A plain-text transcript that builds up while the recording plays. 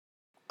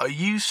Are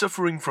you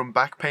suffering from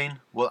back pain?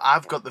 Well,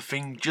 I've got the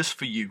thing just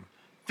for you.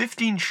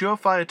 15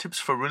 surefire tips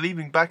for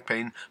relieving back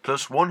pain,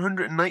 plus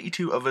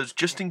 192 others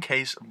just in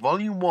case,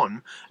 Volume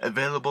 1,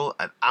 available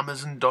at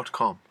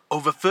Amazon.com.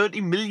 Over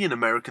 30 million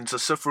Americans are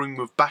suffering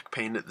with back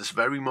pain at this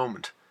very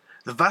moment.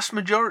 The vast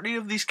majority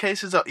of these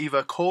cases are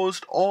either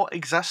caused or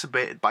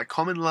exacerbated by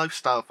common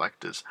lifestyle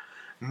factors.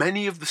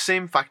 Many of the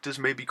same factors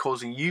may be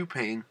causing you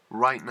pain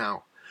right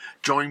now.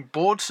 Join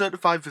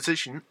board-certified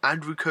physician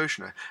Andrew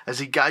Kirshner as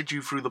he guides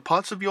you through the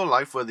parts of your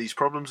life where these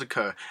problems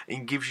occur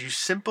and gives you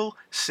simple,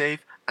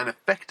 safe, and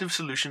effective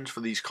solutions for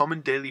these common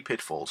daily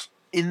pitfalls.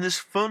 In this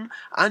fun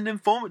and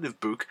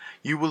informative book,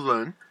 you will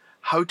learn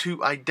how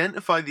to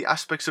identify the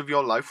aspects of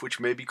your life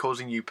which may be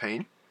causing you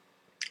pain,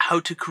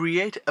 how to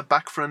create a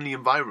back-friendly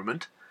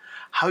environment,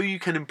 how you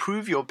can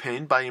improve your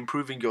pain by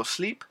improving your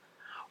sleep,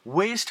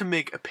 ways to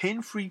make a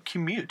pain-free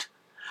commute,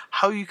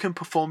 how you can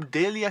perform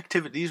daily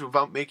activities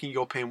without making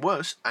your pain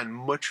worse, and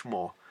much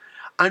more.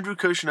 Andrew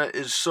Kirshner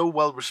is so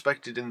well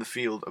respected in the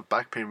field of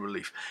back pain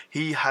relief.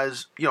 He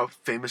has,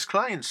 famous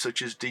clients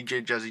such as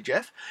DJ Jazzy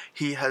Jeff.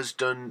 He has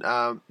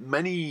done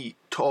many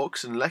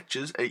talks and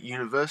lectures at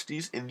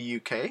universities in the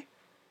UK.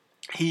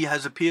 He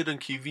has appeared on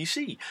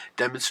QVC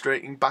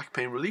demonstrating back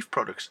pain relief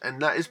products,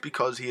 and that is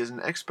because he is an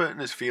expert in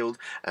his field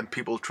and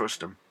people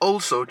trust him.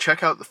 Also,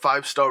 check out the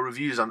 5-star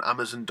reviews on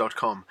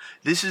Amazon.com.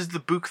 This is the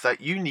book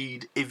that you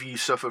need if you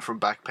suffer from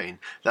back pain.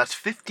 That's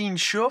 15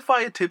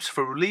 surefire tips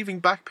for relieving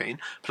back pain,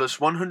 plus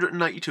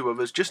 192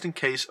 others just in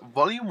case,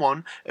 Volume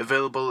 1,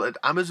 available at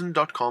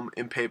Amazon.com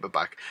in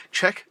paperback.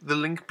 Check the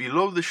link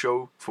below the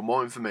show for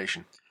more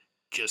information.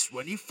 Just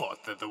when you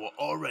thought that there were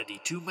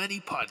already too many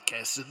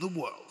podcasts in the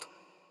world,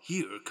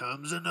 here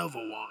comes another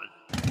one.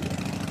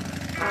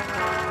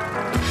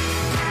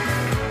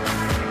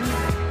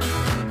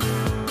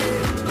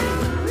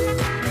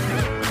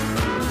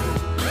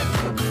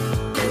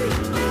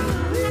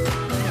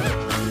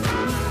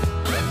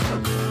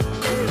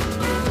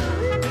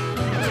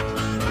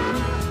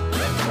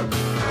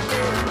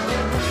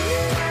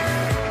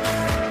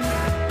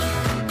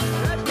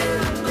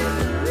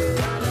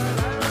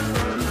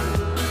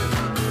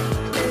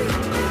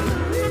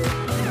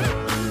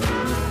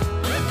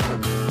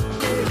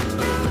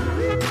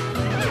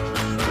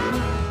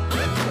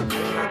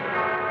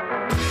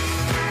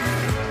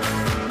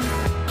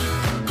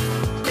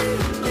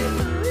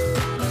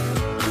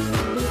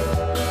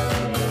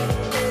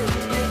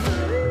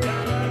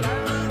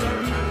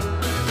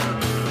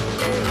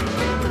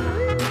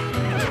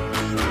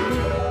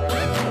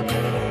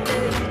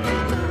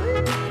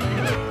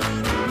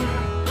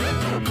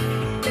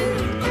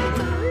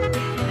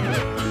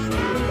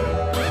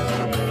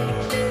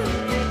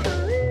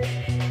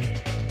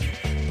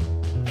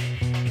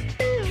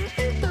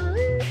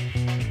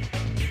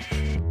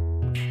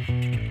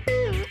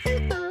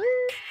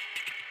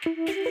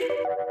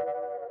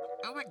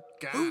 Oh my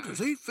God. Who does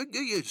he think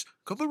he is?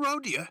 Come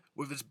around here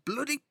with his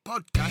bloody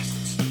podcasts.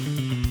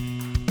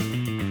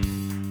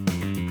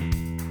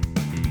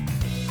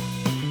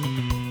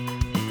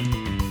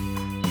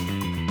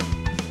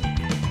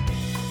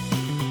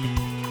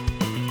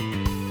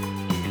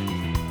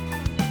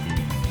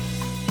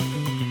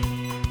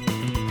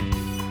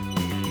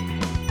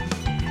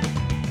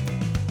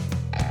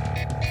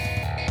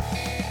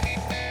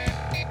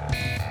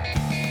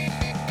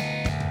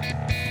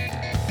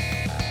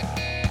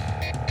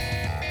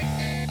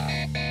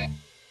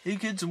 Hey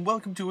kids, and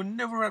welcome to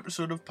another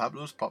episode of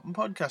Pablo's Poppin'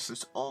 Podcast.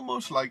 It's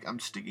almost like I'm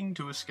sticking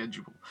to a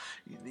schedule.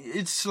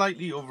 It's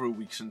slightly over a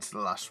week since the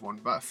last one,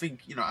 but I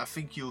think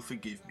you'll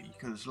forgive me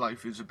because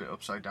life is a bit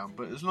upside down.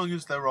 But as long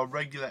as there are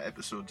regular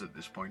episodes at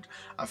this point,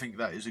 I think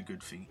that is a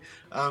good thing.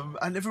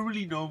 I never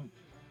really know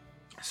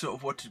sort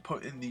of what to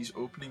put in these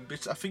opening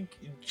bits. I think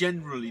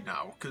generally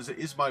now, because it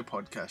is my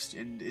podcast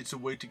and it's a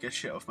way to get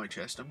shit off my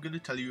chest, I'm going to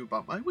tell you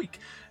about my week,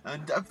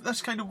 and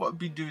that's kind of what I've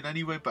been doing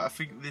anyway, but I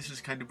think this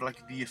is kind of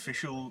like the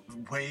official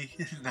way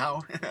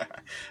now.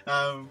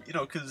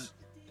 Because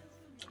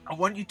I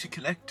want you to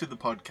connect to the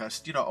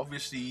podcast.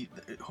 Obviously,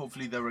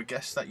 hopefully there are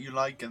guests that you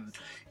like, and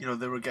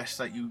there are guests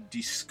that you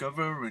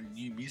discover, and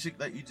new music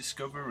that you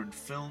discover, and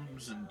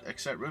films, and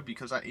etc.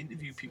 Because I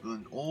interview people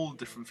in all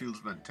different fields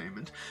of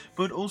entertainment.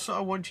 But also,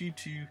 I want you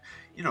to,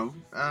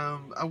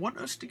 I want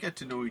us to get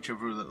to know each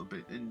other a little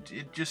bit, and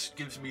it just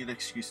gives me an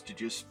excuse to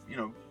just,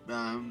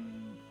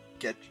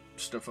 get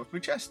stuff off my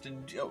chest,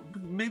 and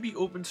maybe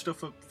open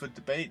stuff up for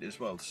debate as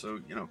well. So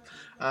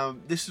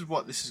this is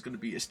what this is going to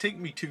be. It's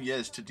taken me 2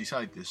 years to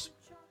decide this,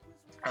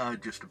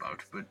 just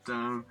about, but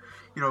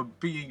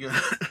being a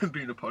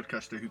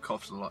podcaster who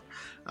coughs a lot,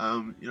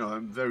 I'm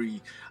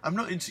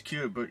not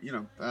insecure, but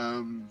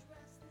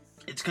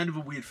it's kind of a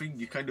weird thing.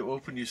 You kind of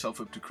open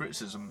yourself up to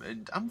criticism,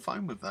 and I'm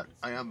fine with that.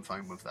 I am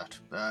fine with that,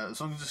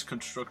 as long as it's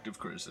constructive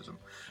criticism.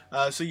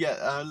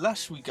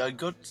 Last week I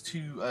got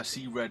to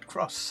see Red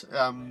Cross.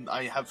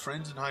 I have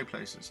friends in high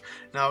places.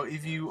 Now,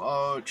 if you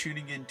are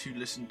tuning in to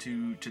listen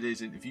to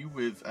today's interview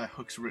with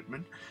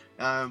Rittman,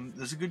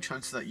 there's a good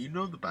chance that you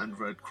know the band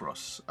Red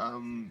Cross.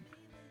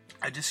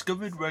 I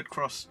discovered Red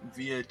Cross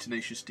via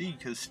Tenacious D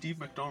because Steve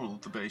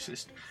McDonald, the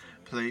bassist,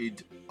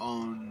 played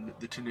on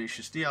the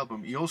Tenacious D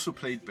album. He also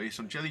played bass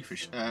on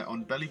Jellyfish,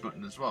 on Belly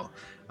Button as well.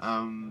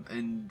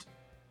 And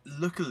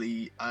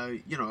luckily,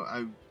 I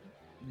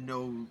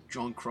know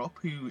John Kropp,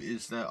 who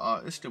is their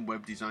artist and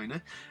web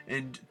designer,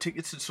 and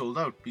tickets had sold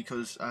out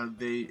because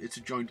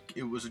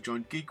it was a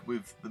joint gig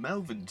with the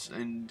Melvins,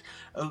 and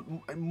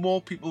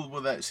more people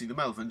were there to see the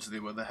Melvins. They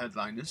were the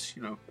headliners,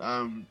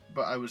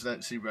 but I was there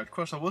to see Red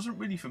Cross. I wasn't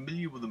really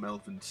familiar with the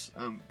Melvins,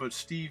 but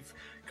Steve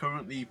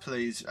currently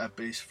plays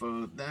bass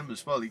for them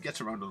as well. He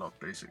gets around a lot,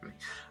 basically.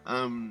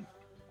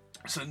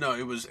 So no,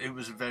 it was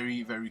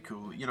very, very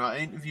cool. I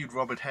interviewed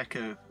Robert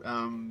Hecker,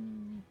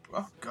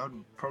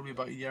 probably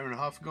about a year and a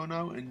half ago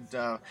now, and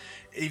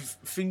if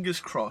fingers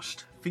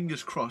crossed,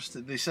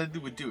 they said they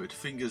would do it.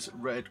 Fingers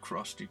red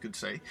crossed, you could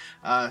say.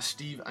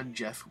 Steve and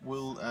Jeff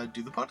will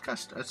do the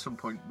podcast at some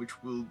point,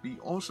 which will be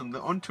awesome.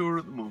 They're on tour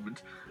at the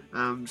moment,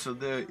 so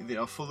they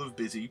are full of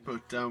busy.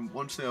 But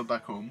once they are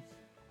back home,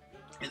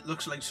 it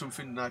looks like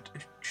something that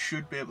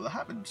should be able to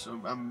happen. So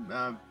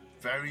I'm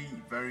very,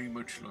 very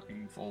much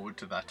looking forward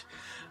to that.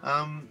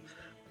 I've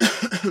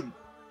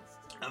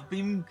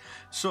been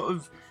sort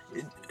of...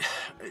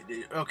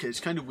 Okay, it's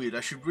kind of weird. I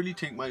should really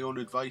take my own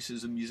advice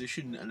as a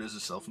musician and as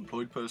a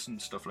self-employed person,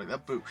 stuff like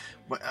that, but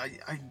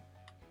I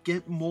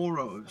get more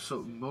out of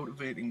sort of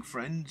motivating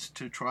friends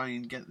to try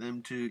and get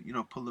them to,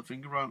 pull the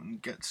finger out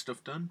and get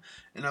stuff done.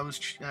 And I was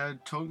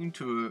talking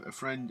to a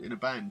friend in a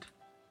band,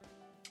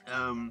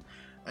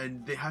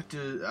 and they had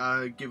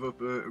to give up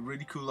a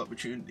really cool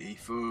opportunity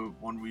for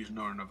one reason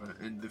or another,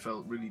 and they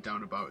felt really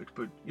down about it.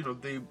 But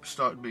they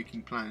started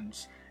making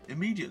plans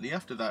immediately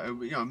after that.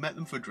 I met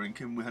them for a drink,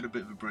 and we had a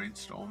bit of a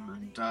brainstorm.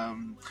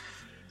 And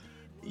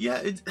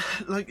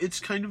it's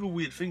kind of a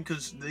weird thing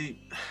because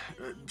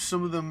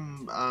some of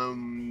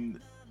them.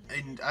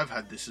 And I've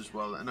had this as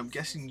well, and I'm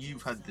guessing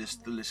you've had this,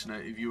 the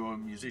listener, if you are a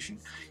musician.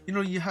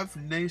 You have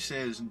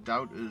naysayers and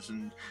doubters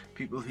and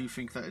people who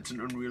think that it's an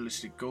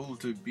unrealistic goal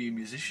to be a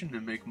musician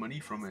and make money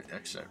from it,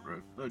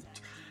 etc. But,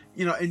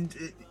 and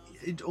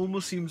it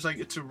almost seems like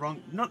it's a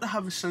wrong, not to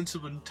have a sense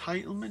of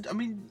entitlement. I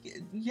mean,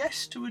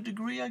 yes, to a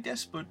degree, I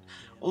guess, but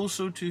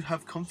also to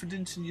have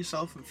confidence in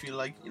yourself and feel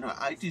like,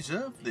 I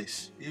deserve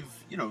this.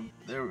 If,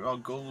 there are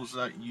goals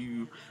that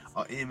you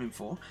are aiming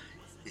for,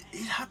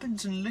 it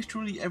happens in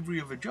literally every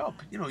other job.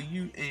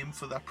 You aim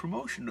for that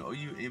promotion, or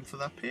you aim for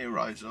that pay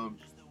rise, or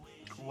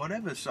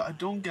whatever. So I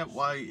don't get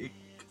why it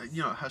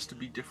has to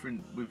be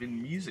different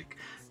within music.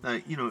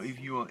 That if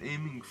you are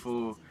aiming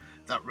for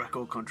that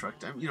record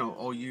contract,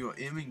 or you are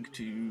aiming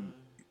to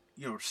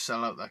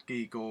sell out that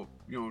gig, or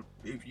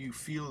if you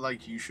feel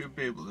like you should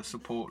be able to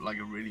support like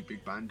a really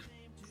big band,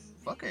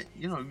 fuck it,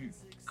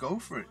 go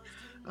for it.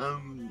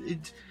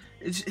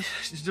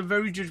 It's a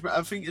very judgment.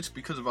 I think it's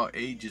because of our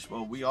age as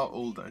well. We are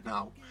older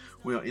now.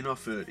 We are in our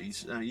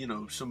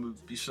 30s.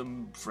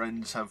 Some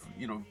friends have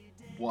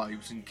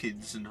wives and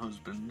kids and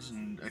husbands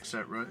and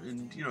etc.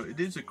 And it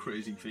is a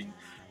crazy thing.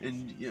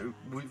 And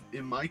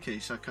in my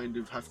case, I kind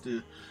of have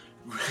to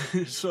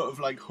sort of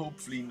like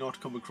hopefully not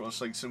come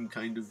across like some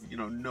kind of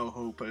no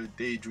hope, a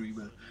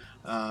daydreamer,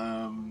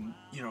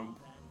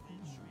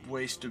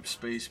 waste of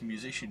space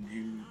musician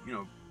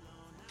who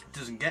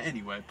doesn't get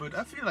anywhere, but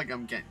I feel like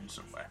I'm getting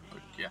somewhere.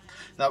 But yeah,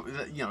 that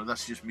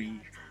that's just me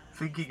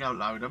thinking out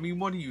loud. I mean,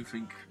 what do you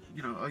think?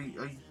 Do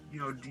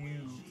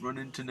you run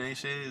into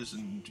naysayers?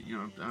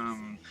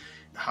 And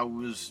how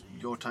was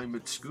your time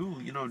at school?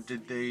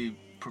 Did they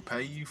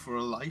prepare you for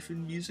a life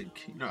in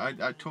music?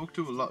 I talk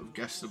to a lot of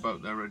guests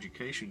about their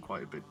education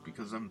quite a bit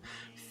because I'm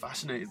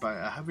fascinated by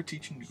it. I have a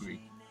teaching degree,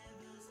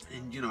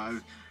 and I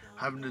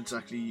haven't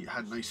exactly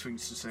had nice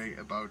things to say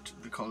about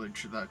the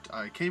college that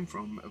I came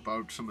from,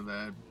 about some of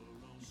their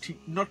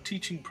not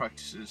teaching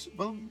practices,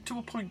 well, to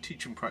a point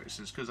teaching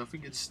practices, because I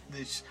think it's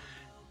this,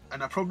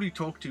 and I probably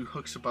talked to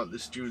Hooks about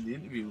this during the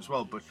interview as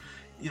well, but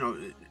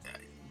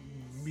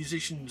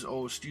musicians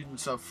or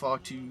students are far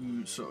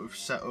too sort of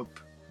set up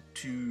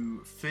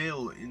to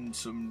fail in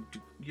some,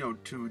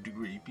 to a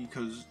degree,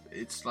 because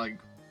it's like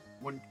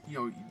when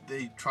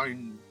they try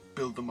and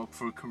build them up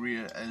for a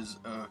career as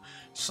a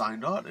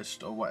signed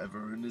artist or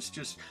whatever, and it's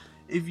just,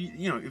 if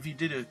you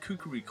did a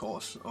cookery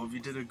course or if you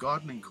did a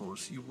gardening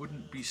course, you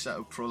wouldn't be set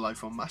up for a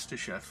life on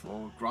MasterChef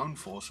or Ground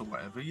Force or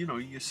whatever.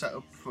 You're set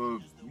up for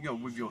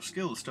with your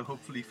skills to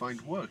hopefully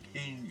find work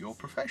in your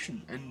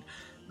profession, and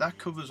that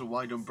covers a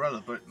wide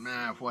umbrella. But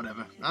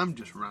whatever. I'm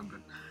just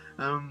rambling.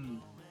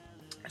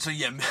 So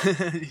yeah,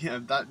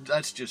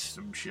 that's just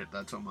some shit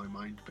that's on my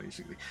mind,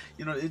 basically.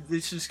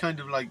 This is kind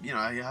of like,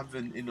 I have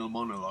an inner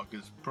monologue,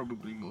 as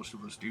probably most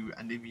of us do,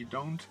 and if you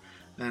don't,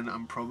 then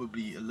I'm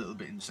probably a little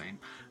bit insane.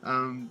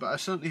 But I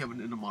certainly have an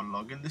inner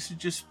monologue, and this is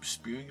just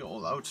spewing it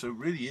all out, so it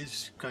really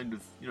is kind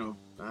of,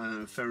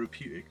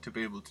 therapeutic to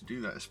be able to do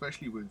that,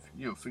 especially with,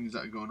 things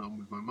that are going on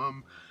with my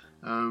mum.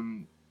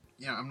 I'm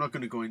not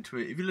going to go into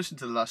it. If you listen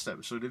to the last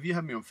episode, if you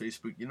have me on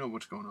Facebook, you know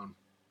what's going on.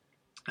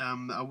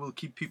 I will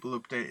keep people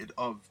updated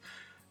of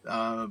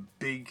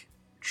big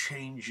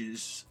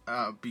changes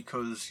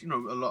because, a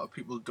lot of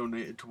people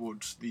donated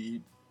towards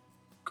the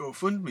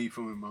GoFundMe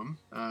for my mum.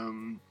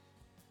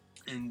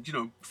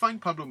 And,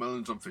 find Pablo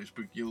Melons on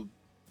Facebook. You'll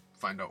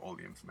find out all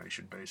the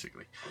information,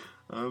 basically.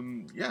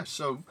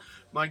 So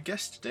my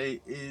guest today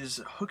is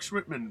Hux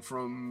Rittman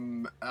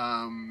from,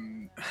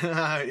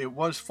 it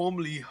was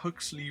formerly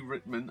Huxley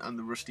Rittman and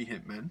the Rusty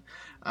Hitmen,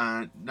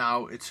 and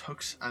now it's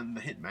Hux and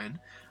the Hitmen,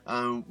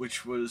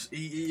 which was,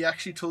 he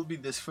actually told me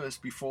this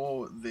first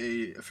before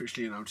they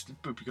officially announced it,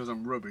 but because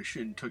I'm rubbish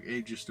and took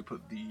ages to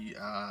put the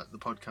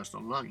podcast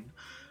online,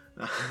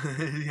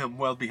 I'm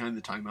well behind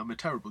the time. I'm a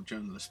terrible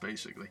journalist,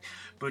 basically.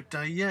 But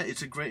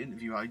it's a great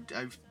interview.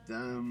 I've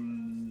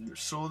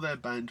saw their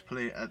band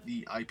play at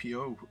the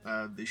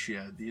IPO this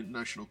year, the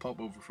International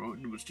Pop Overthrow,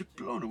 and was just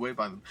blown away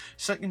by them.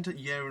 Second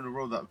year in a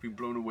row that I've been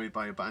blown away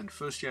by a band.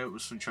 First year it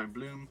was Sunshine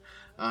Bloom.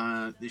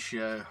 This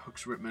year,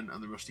 Hux Rittman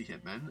and the Rusty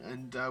Hitmen,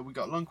 and we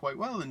got along quite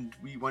well. And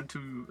we went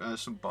to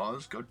some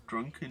bars, got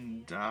drunk,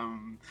 and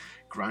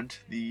Grant,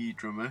 the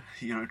drummer,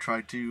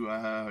 tried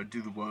to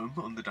do the worm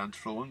on the dance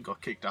floor and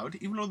got kicked out,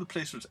 even though the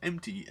place was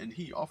empty, and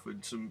he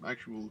offered some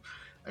actual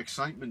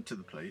excitement to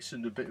the place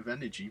and a bit of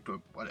energy,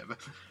 but whatever.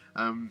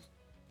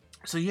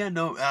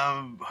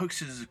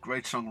 Hux is a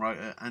great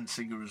songwriter and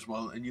singer as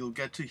well, and you'll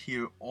get to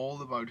hear all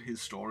about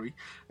his story.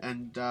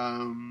 And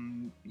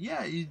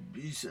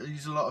he's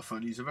a lot of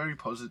fun. He's a very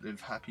positive,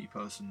 happy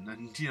person,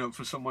 and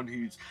for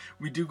someone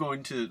we do go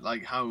into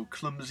like how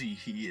clumsy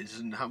he is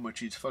and how much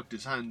he's fucked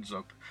his hands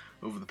up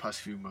over the past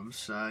few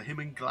months. Him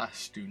and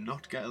Glass do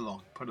not get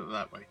along, put it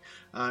that way.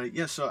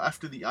 So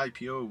after the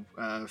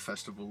IPO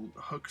festival,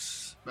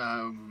 Hux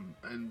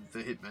and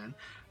the Hitmen,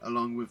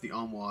 along with the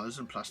Armoires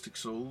and Plastic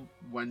Soul,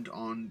 went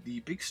on the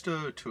Big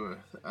Stir tour.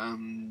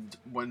 And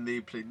when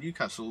they played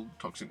Newcastle,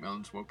 Toxic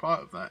Melons were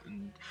part of that,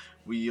 and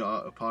we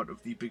are a part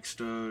of the Big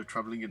Stir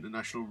Travelling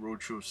International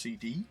Roadshow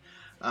CD,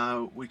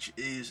 which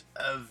is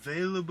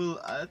available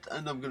at,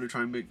 and I'm going to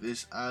try and make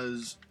this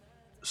as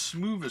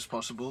smooth as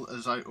possible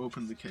as I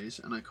open the case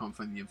and I can't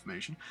find the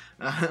information.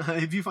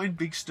 If you find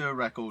Big Stir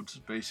Records,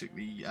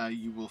 basically,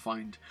 you will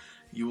find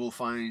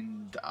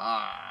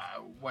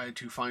where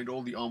to find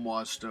all the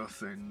Armoire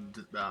stuff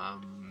and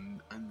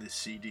this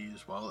CD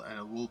as well.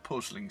 We'll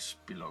post links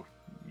below.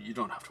 You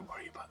don't have to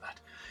worry about that.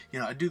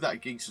 I do that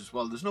at gigs as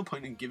well. There's no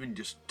point in giving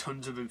just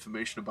tons of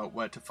information about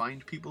where to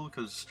find people,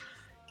 because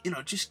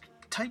just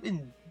type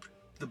in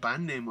the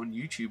band name on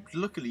YouTube.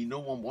 Luckily, no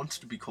one wants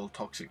to be called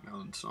Toxic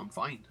Melon, so I'm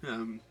fine.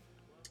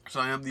 So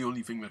I am the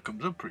only thing that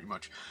comes up, pretty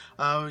much.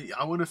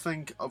 I want to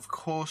thank, of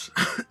course,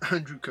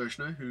 Andrew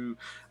Kirshner, who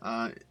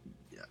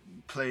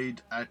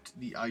played at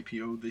the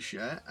IPO this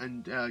year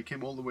and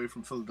came all the way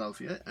from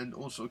Philadelphia, and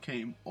also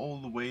came all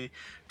the way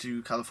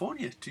to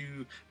California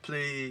to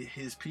play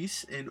his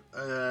piece in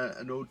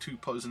an ode to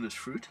Poisonous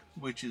Fruit,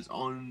 which is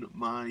on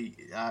my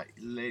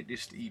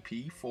latest EP,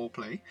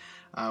 Foreplay,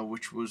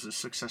 which was a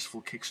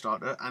successful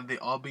Kickstarter, and they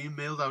are being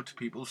mailed out to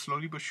people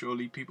slowly but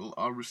surely. People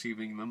are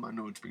receiving them. I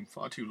know it's been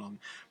far too long,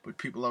 but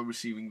people are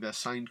receiving their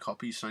signed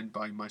copies, signed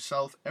by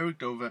myself, Eric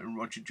Dover, and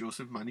Roger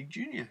Joseph Manning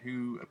Jr.,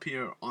 who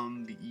appear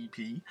on the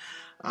EP.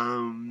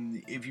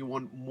 If you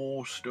want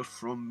more stuff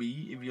from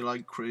me, if you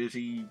like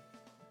crazy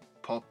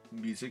pop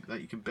music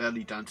that you can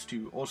barely dance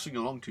to or sing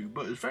along to,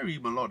 but it's very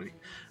melodic,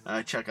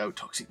 check out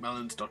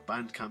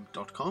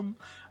toxicmelons.bandcamp.com.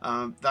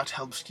 That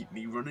helps keep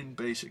me running,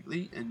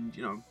 basically, and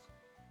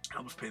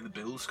helps pay the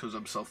bills, because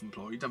I'm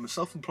self-employed. I'm a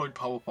self-employed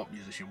power pop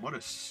musician. What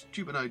a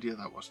stupid idea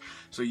that was.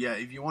 So yeah,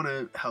 if you want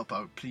to help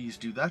out, please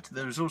do that.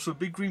 There's also a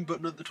big green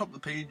button at the top of the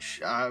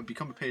page,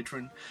 become a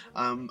patron.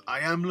 I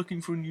am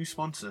looking for a new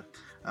sponsor.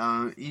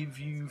 If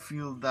you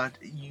feel that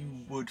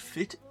you would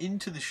fit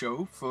into the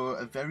show for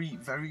a very,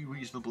 very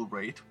reasonable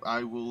rate,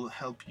 I will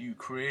help you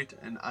create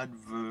an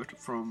advert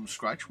from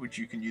scratch, which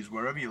you can use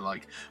wherever you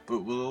like,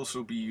 but will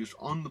also be used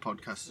on the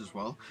podcast as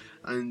well.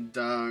 And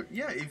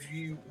if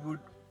you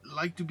would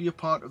like to be a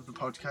part of the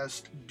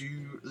podcast,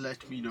 do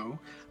let me know.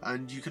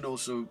 And you can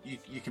also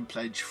you can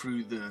pledge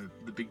through the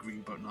big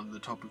green button on the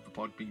top of the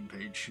Podbean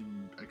page,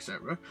 and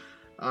etc.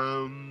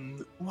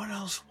 What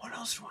else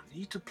do I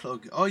need to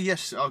plug? Oh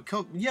yes, I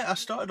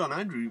started on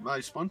Andrew, my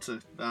sponsor.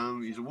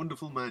 He's a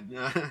wonderful man.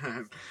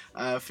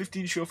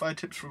 15 surefire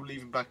tips for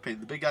relieving back pain.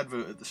 The big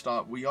advert at the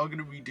start. We are going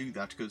to redo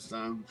that, because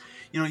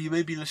you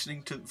may be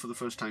listening to it for the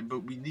first time, but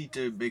we need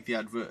to make the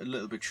advert a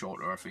little bit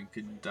shorter, I think,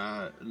 and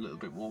a little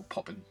bit more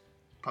popping.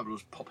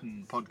 Pablo's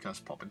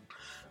podcast popping.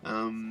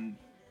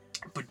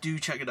 But do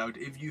check it out.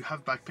 If you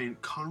have back pain,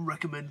 can't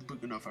recommend the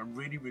book enough. I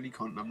really, really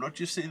can't. I'm not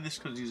just saying this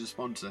because he's a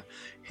sponsor.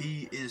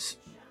 He is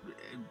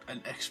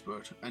an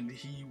expert, and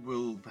he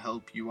will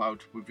help you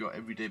out with your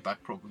everyday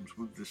back problems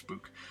with this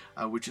book,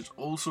 which is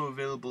also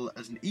available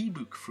as an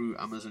ebook through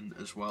Amazon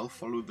as well.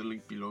 Follow the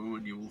link below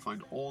and you will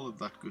find all of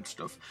that good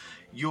stuff.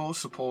 Your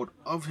support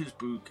of his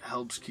book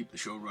helps keep the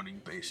show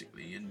running,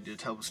 basically, and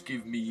it helps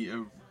give me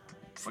a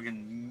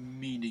fucking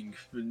meaning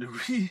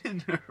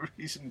and a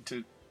reason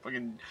to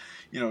fucking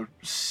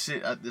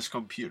sit at this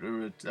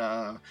computer at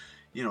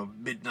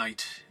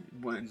midnight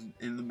when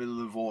in the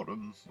middle of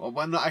autumn. Or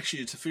well, not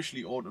actually, it's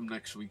officially autumn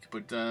next week.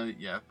 But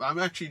yeah, I'm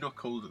actually not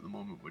cold at the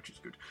moment, which is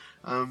good.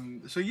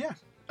 So yeah.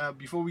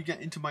 Before we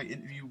get into my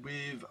interview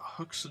with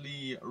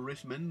Huxley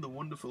Rittman, the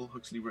wonderful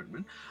Huxley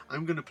Rittman,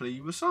 I'm going to play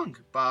you a song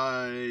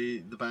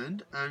by the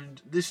band, and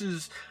this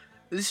is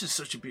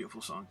such a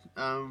beautiful song.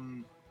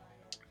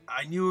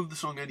 I knew of the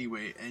song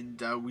anyway,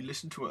 and we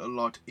listened to it a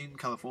lot in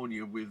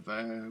California with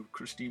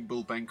Christine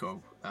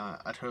Bulbenko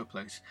at her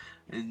place.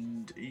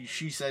 And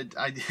she said,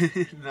 I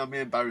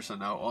may embarrass her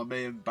now, or I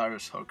may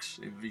embarrass Hux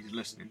if he's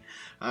listening.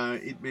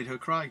 It made her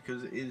cry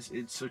because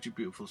it's such a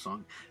beautiful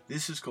song.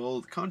 This is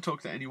called Can't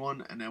Talk to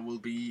Anyone, and then we'll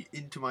be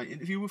into my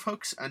interview with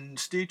Hux. And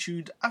stay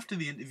tuned after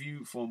the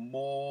interview for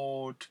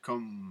more to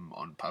come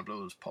on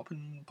Pablo's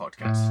Poppin'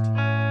 Podcast.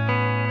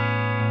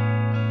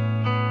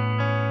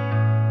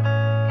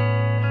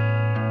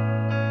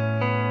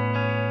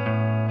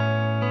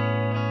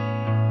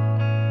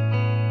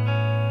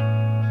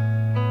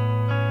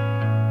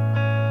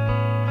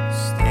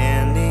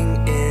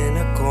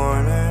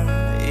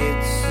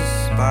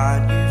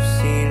 You've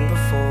seen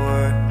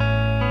before.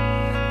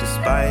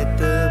 Despite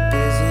the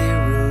busy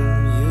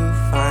room, you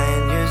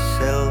find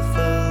yourself a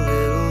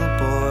little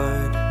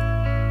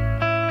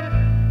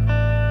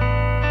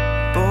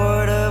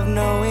bored of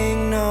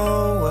knowing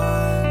no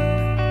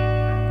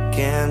one,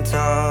 can't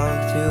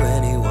talk to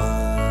anyone.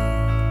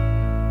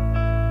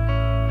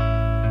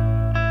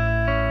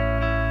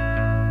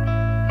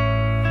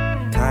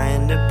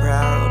 Kinda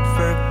proud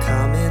for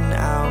coming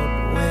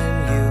out when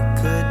you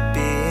could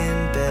be in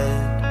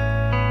bed.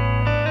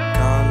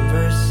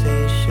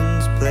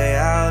 Conversations play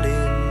out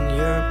in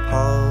your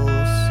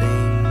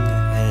pulsing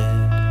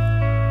head.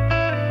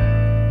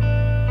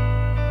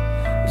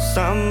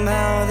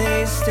 Somehow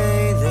they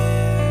stay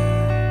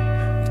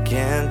there. You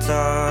can't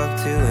talk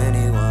to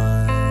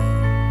anyone.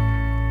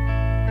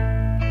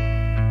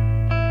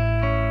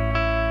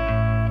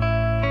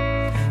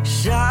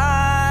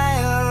 Shy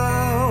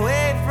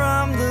away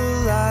from the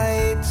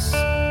lights.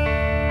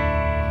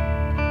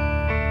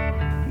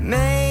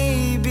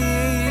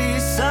 Maybe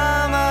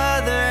some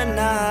other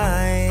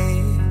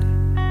night.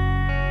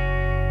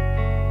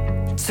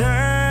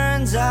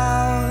 Turns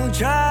out,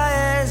 try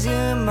as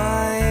you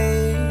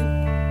might,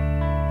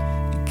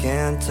 you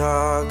can't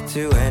talk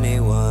to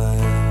anyone.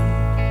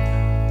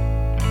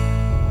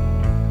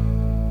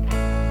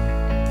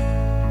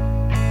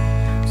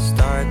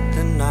 Start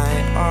the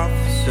night off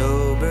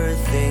sober,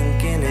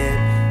 thinking it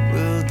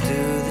will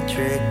do the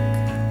trick.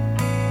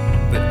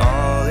 But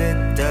all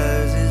it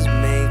does is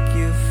make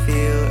you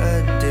feel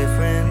a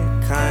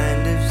different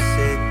kind of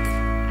sick.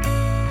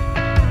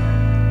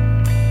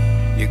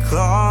 You're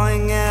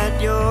clawing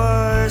at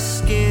your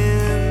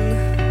skin.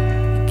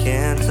 You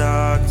can't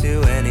talk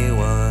to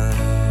anyone.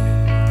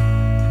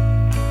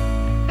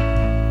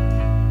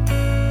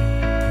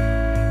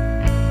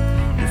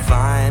 And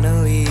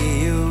finally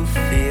you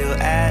feel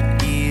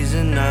at ease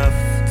enough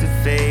to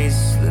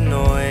face the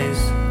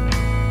noise.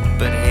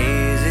 But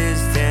haze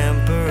is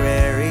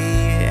temporary,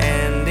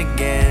 and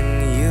again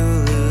you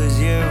lose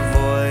your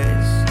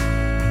voice.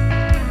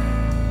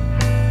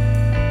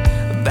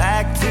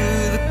 Back to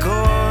the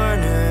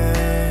corner,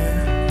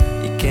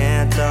 you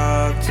can't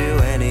talk to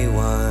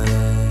anyone.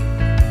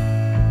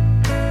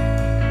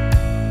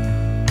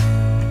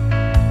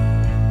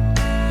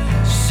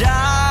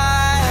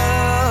 Shy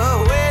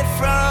away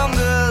from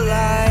the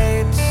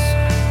lights.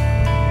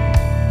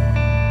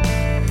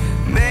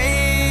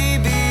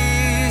 Maybe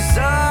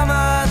some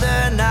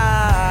other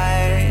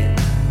night.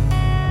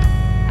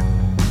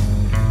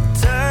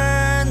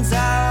 Turns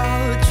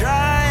out,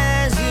 try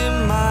as you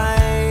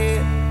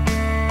might,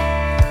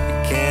 you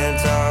can't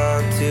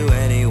talk to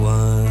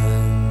anyone.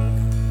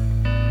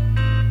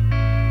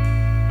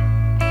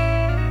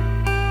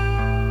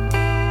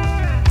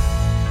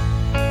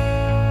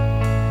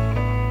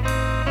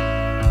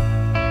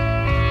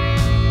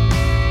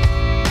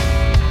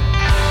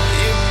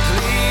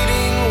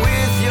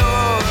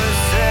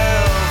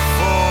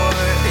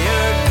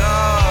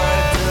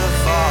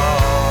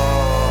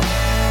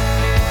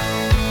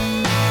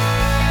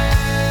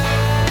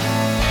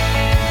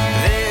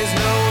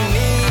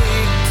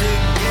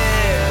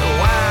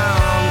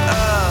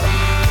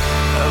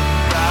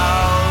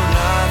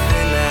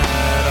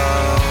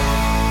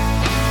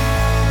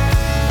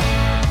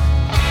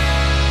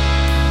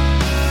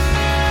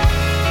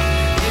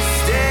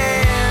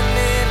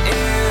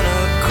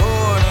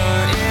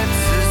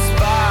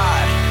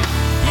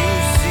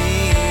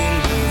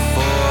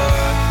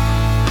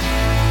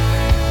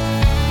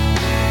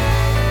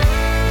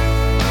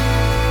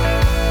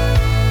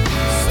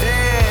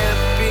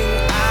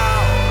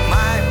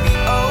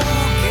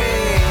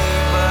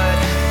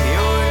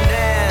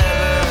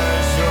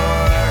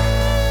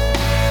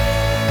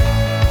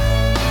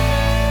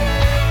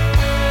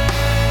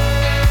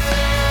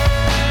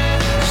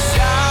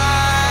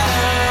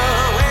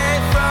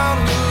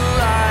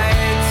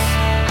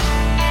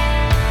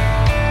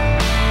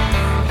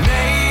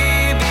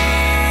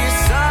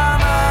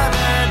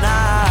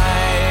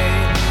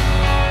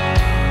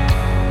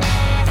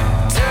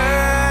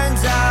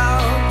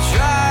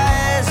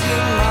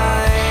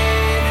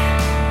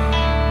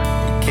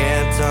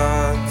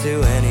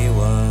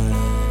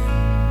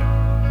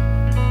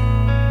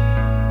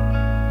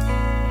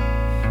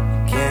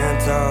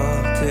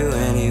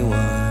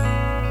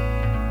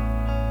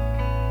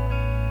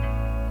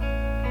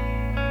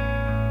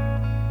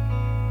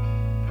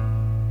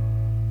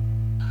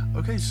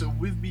 Okay, so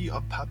with me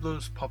on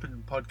Pablo's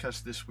Poppin'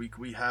 podcast this week,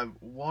 we have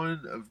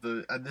one of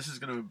the, and this is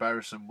going to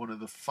embarrass him, one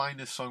of the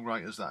finest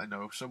songwriters that I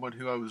know. Someone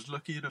who I was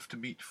lucky enough to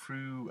meet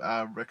through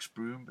Rex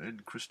Broom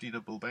and Christina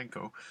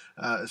Bulbenko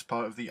as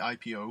part of the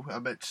IPO. I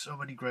met so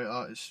many great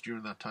artists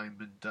during that time,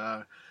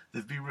 and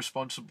they've been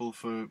responsible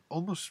for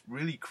almost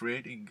really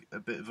creating a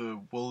bit of a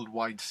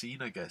worldwide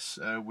scene, I guess,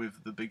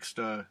 with the Big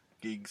Star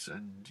gigs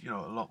and, you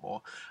know, a lot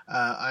more.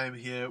 I am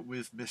here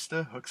with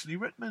Mr. Huxley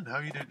Rittman. How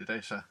are you doing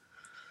today, sir?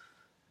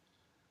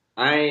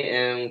 I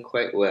am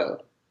quite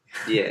well.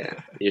 Yeah.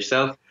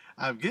 Yourself?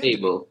 I'm good.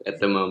 Stable at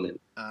the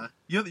moment.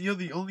 You're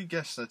the only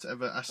guest that's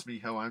ever asked me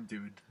how I'm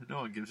doing.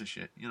 No one gives a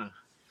shit, you know.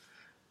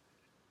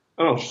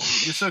 Oh,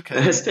 You're so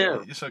caring. that's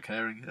terrible. You're so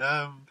caring.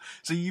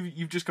 So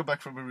you've just come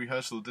back from a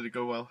rehearsal. Did it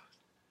go well?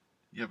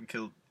 You haven't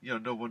killed. You know,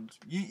 no one's.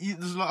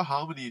 There's a lot of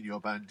harmony in your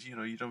band. You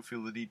know, you don't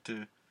feel the need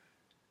to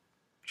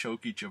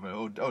choke each other.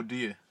 Or do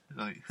you?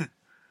 Like.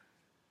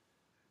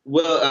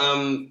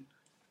 Well,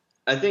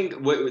 I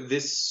think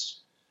this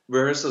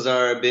rehearsals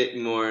are a bit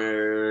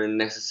more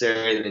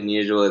necessary than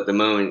usual at the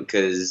moment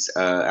because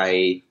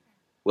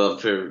well,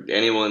 for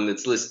anyone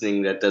that's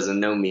listening that doesn't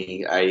know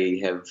me,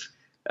 I have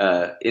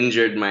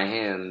injured my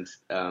hand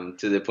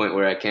to the point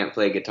where I can't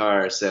play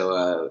guitar.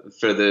 So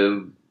for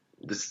the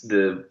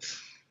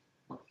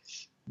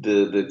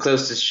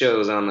closest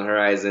shows on the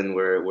horizon,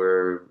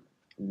 we're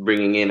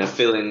bringing in a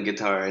fill-in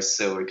guitarist,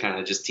 so we're kind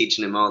of just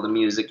teaching him all the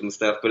music and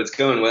stuff. But it's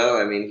going well.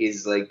 I mean,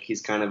 he's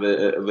kind of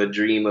a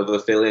dream of a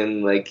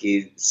fill-in. Like,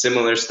 he's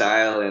similar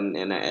style and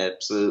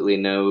absolutely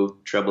no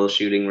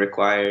troubleshooting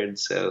required.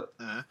 So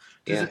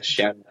yeah,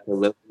 shout out to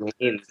Logan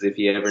Haynes if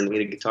you ever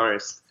need a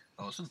guitarist.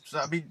 Awesome. So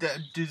I mean,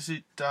 is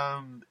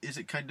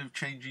it kind of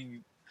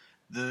changing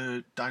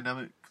the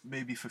dynamic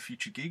maybe for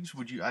future gigs?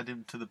 Would you add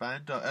him to the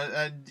band?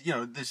 And you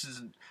know, this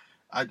isn't.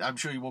 I'm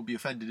sure you won't be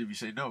offended if you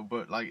say no,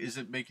 but like, is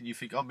it making you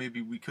think, oh, maybe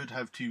we could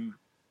have two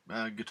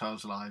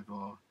guitars live,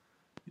 or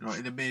you know,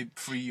 and it may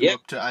free you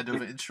up to add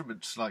other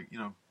instruments, like, you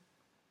know.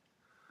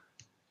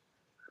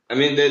 I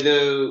mean,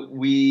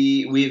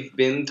 we've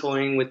been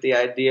toying with the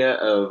idea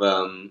of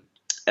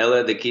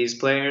Ella, the keys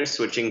player,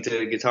 switching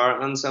to guitar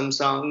on some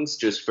songs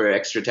just for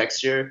extra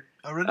texture.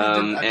 Oh, really?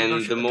 I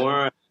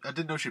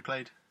didn't know she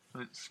played.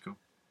 That's cool.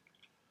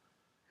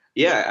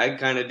 Yeah, I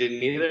kind of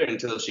didn't either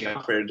until she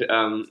offered.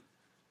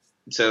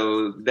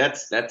 So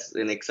that's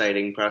an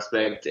exciting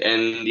prospect.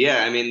 And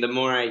yeah, I mean, the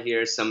more I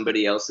hear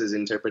somebody else's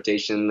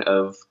interpretation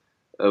of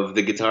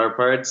the guitar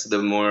parts,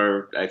 the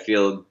more I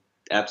feel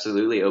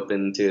absolutely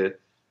open to,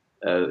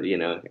 you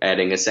know,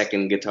 adding a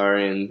second guitar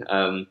in.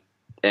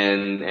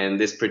 And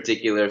this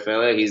particular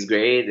fella, he's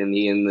great, and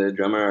he and the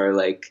drummer are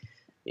like,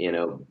 you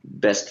know,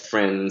 best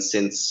friends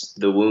since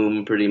the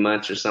womb, pretty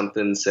much, or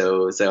something.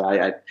 So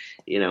I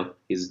you know,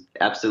 he's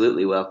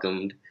absolutely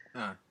welcomed.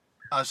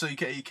 So he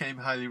came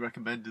highly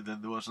recommended,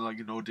 then? There wasn't like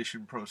an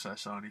audition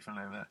process or anything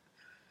like that?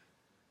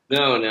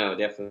 No,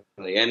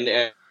 definitely.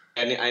 And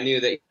I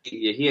knew that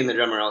he and the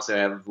drummer also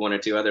have one or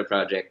two other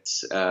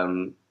projects.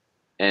 And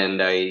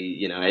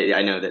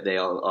I know that they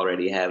all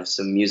already have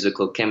some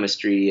musical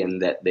chemistry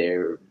and that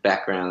their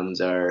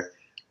backgrounds are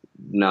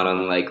not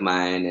unlike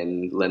mine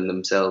and lend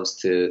themselves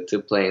to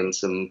playing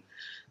some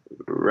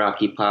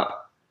rocky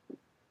pop.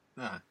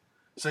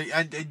 So,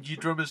 and your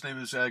drummer's name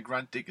is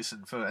Grant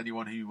Dickerson, for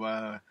anyone who...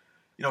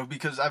 you know,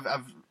 because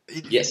I've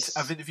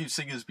interviewed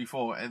singers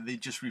before, and they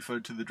just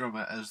referred to the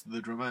drummer as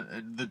the drummer,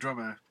 and the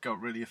drummer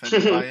got really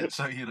offended by it.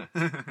 So, you know,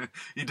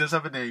 he does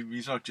have a name.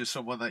 He's not just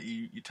someone that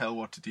you tell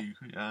what to do.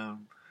 You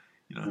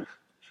know,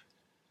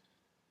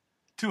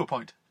 to a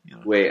point. You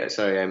know. Wait,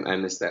 sorry, I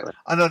missed that one.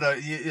 I don't know.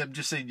 I'm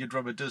just saying your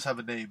drummer does have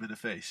a name and a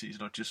face. He's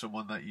not just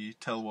someone that you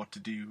tell what to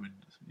do and,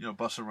 you know,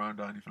 boss around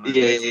or anything like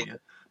that.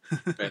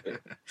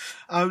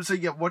 Yeah. So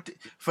yeah, what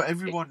for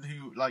everyone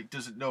who like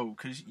doesn't know,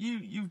 because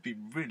you've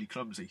been really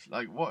clumsy.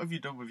 Like, what have you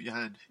done with your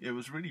hand? It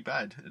was really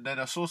bad. And then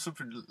I saw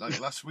something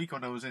like last week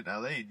when I was in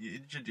LA, and you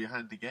injured your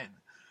hand again.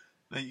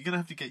 Like, you're gonna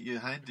have to get your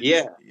hand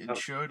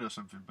insured or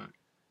something. But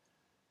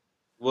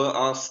well,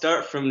 I'll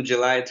start from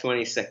July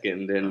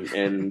 22nd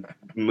and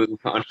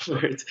move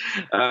onwards.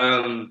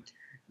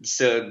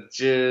 So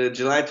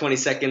July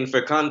 22nd,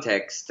 for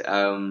context,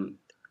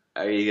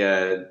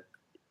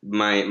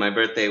 my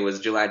birthday was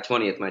July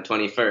 20th, my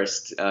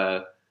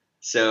 21st.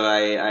 So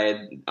I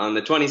had, on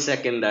the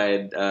 22nd,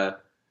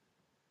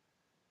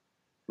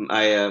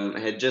 I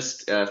had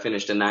just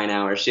finished a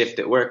 9-hour shift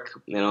at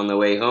work, and on the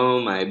way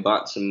home, I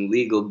bought some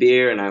legal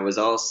beer, and I was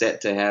all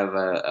set to have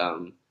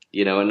a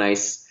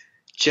nice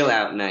chill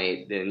out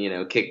night and, you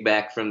know, kick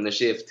back from the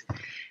shift.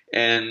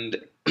 And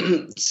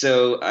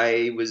so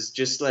I was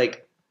just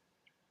like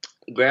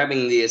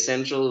grabbing the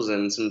essentials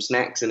and some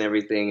snacks and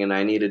everything, and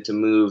I needed to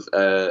move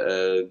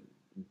a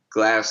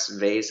glass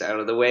vase out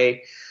of the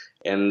way.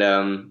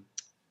 And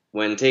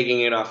when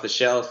taking it off the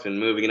shelf and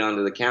moving it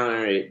onto the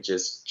counter, it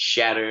just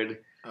shattered.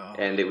 Oh.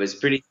 And it was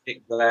pretty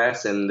thick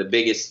glass, and the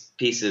biggest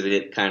piece of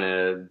it kind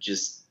of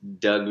just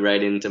dug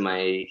right into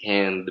my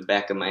hand, the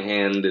back of my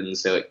hand, and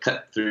so it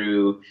cut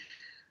through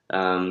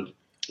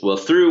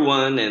through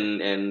one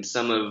and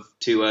some of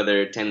two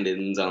other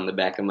tendons on the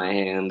back of my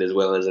hand, as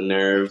well as a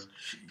nerve.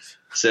 Jeez.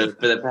 So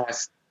for the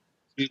past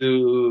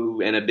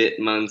 2 and a bit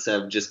months,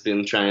 I've just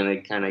been trying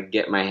to kind of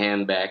get my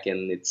hand back,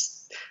 and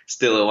it's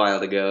still a while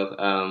to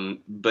go.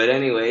 But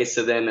anyway,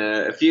 so then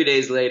a few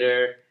days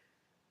later,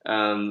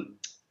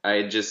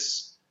 I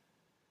just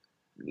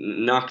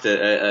knocked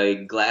a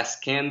glass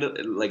candle,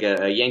 like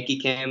a Yankee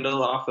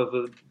candle, off of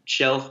a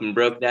shelf and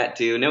broke that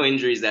too. No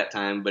injuries that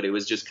time, but it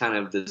was just kind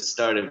of the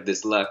start of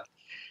this luck.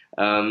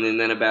 And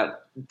then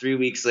about 3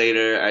 weeks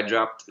later, I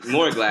dropped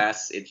more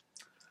glass. And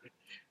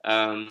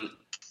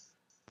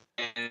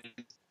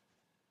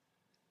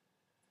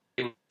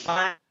it was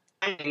fine,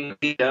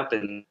 beat up,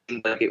 and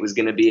seemed like it was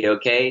going to be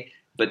okay.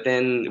 But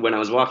then when I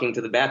was walking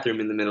to the bathroom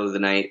in the middle of the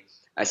night,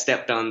 I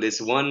stepped on this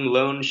one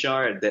lone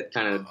shard that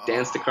kind of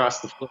danced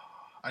across the floor.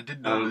 I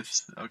didn't know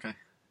this. Okay.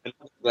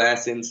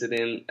 Glass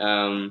incident.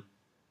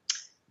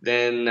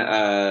 Then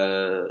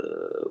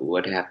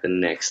what happened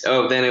next?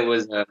 Oh, then it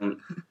was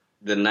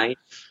the knife.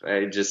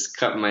 I just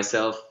cut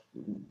myself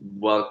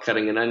while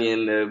cutting an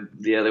onion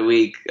the other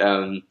week.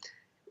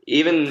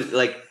 Even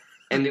like,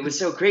 and it was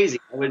so crazy.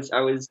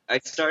 I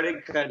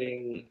started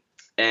cutting,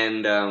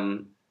 and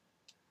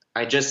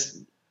I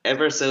just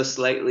ever so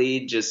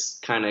slightly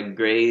just kind of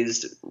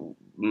grazed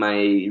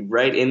my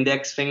right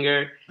index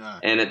finger.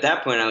 And at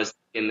that point I was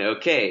thinking,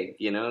 okay,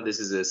 this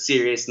is a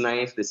serious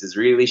knife. This is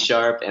really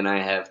sharp, and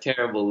I have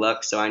terrible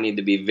luck, so I need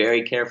to be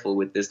very careful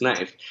with this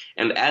knife.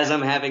 And as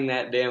I'm having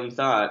that damn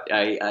thought,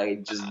 I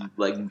just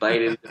like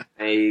bite into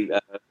my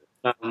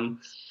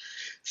thumb.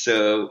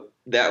 So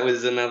that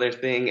was another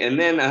thing. And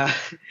then a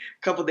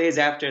couple days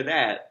after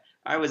that,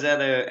 I was at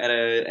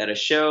a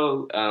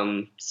show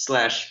 /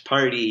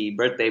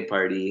 birthday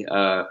party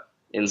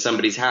in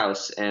somebody's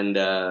house, and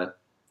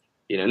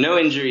no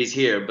injuries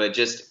here, but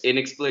just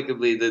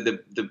inexplicably the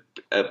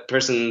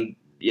person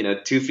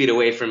 2 feet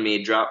away from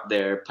me dropped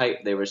their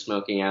pipe they were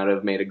smoking out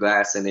of, made of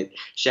glass, and it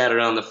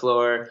shattered on the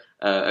floor.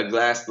 A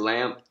glass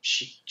lamp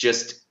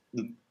just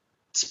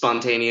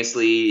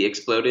spontaneously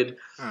exploded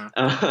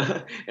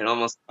and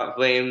almost caught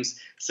flames.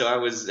 So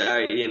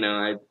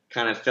I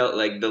kind of felt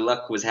like the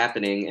luck was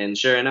happening, and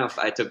sure enough,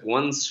 I took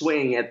one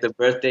swing at the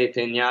birthday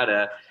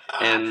piñata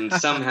and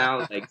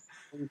somehow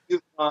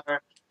too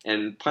far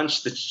and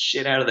punched the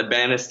shit out of the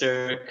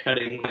banister,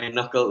 cutting my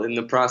knuckle in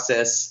the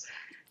process.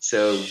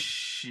 So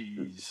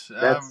jeez,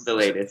 that's the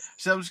latest.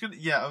 So I was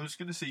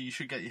gonna say you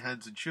should get your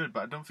hands insured,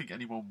 but I don't think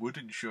anyone would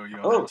insure your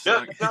hands.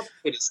 No,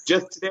 it's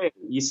just today.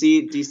 Do you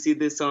see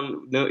this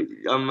on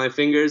my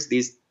fingers?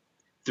 These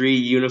 3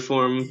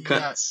 uniform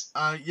cuts.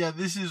 Yeah,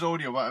 this is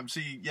audio, but I'm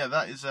seeing. Yeah,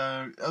 that is.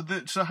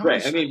 So how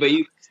right. many, but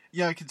you.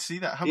 Yeah, I can see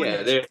that.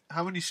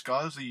 How many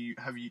scars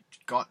have you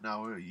got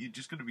now? Are you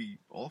just going to be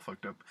all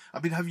fucked up? I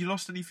mean, have you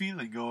lost any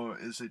feeling, or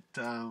is it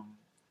going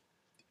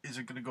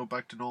to go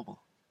back to normal?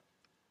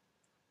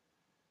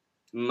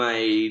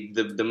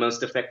 The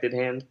most affected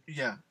hand?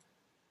 Yeah.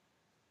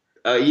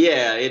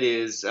 Yeah, it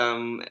is.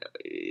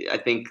 I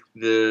think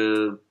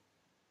the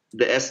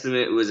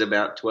estimate was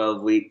about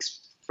 12 weeks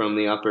from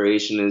the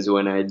operation is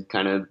when I'd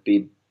kind of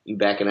be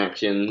back in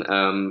action.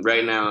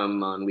 Right now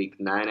I'm on week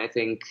 9, I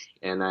think,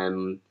 and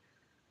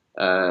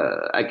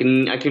I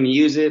can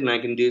use it and I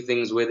can do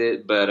things with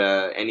it, but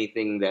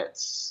anything that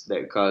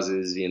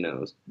causes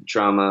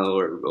trauma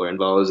or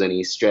involves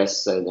any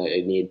stress, I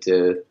need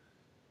to.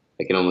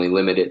 I can only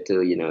limit it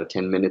to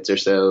 10 minutes or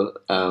so,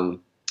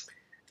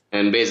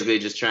 and basically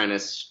just trying to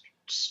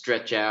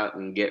stretch out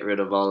and get rid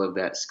of all of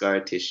that scar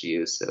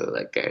tissue. So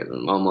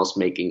I'm almost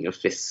making a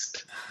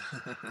fist.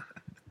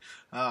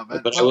 Oh,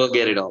 man. But I will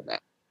get it all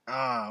back.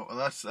 Well,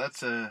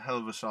 that's a hell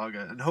of a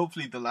saga, and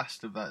hopefully the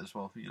last of that as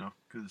well.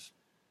 Because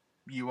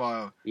you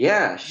are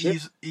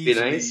easily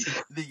nice.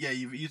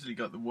 You've easily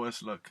got the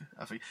worst luck,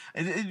 I think.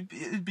 And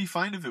it'd be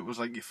fine if it was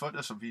like your foot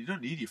or something. You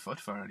don't need your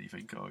foot for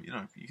anything, or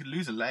you can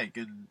lose a leg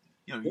and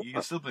you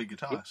can still play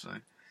guitar. So.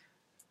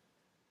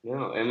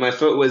 No, and my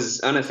foot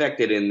was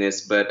unaffected in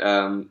this, but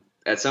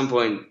at some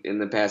point in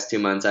the past 2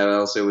 months, I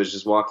also was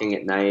just walking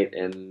at night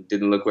and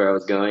didn't look where I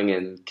was going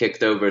and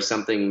kicked over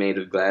something made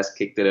of glass,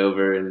 kicked it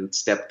over and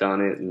stepped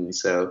on it, and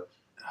so.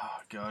 Oh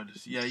God!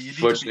 Yeah, you need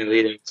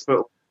fortunately,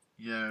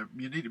 you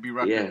need to be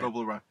wrapped in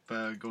bubble wrap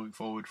going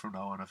forward from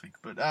now on, I think.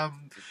 But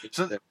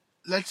so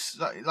let's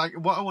like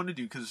what I want to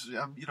do, because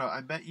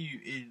I met you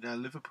in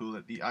Liverpool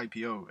at the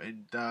IPO,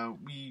 and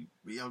we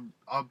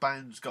our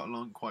bands got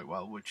along quite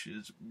well, which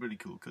is really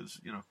cool because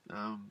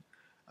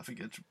I think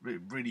it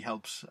really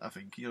helps. I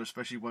think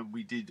especially when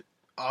we did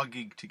our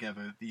gig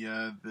together,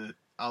 the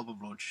album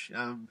launch.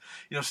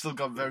 Still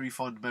got very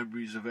fond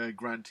memories of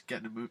Grant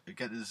getting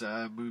his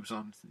moves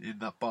on in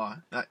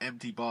that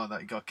empty bar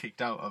that he got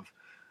kicked out of.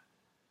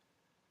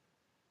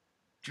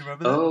 Do you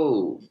remember that?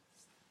 Oh.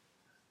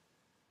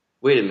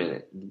 Wait a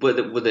minute.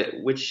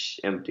 Which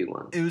empty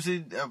one? It was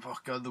in. Oh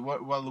God! There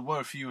were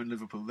a few in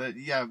Liverpool. There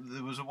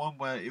was a one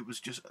where it was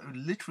just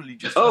literally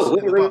just. Oh,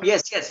 wait,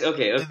 yes,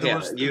 okay.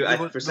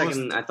 For a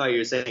second, I thought you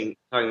were talking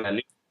about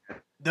New.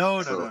 No,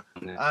 no, So,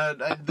 no.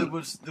 And there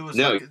was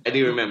no, like I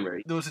do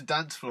remember. there was a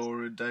dance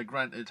floor, and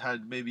Grant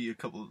had maybe a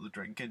couple of the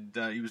drink, and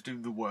he was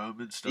doing the worm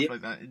and stuff Yeah,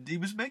 like that, and he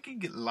was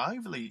making it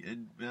lively,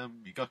 and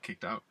he got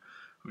kicked out,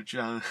 which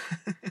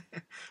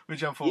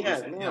which I thought was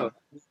yeah, no,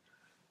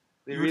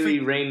 they you would really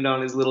think. rained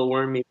on his little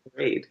wormy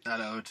parade. I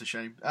know it's a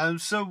shame.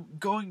 So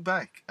going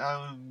back,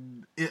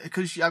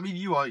 because I mean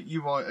you are a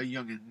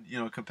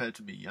youngin, compared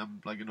to me.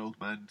 I'm like an old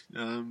man,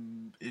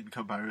 in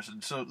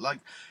comparison. So like,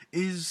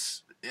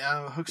 is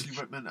Huxley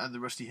Rittman and the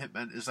Rusty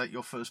Hitmen, is that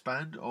your first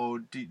band, or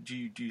do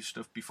you do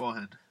stuff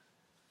beforehand?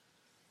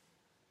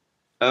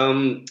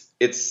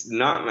 It's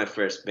not my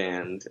first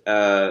band.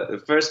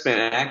 The first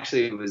band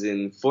actually was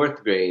in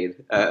fourth grade.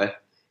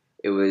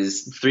 It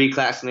was three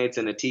classmates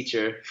and a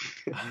teacher.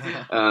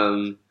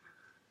 um,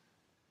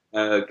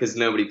 because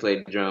nobody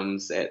played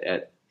drums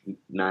at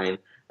 9.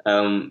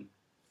 Um,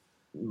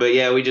 but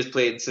yeah, we just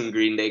played some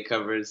Green Day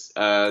covers.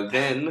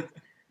 Then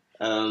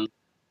um,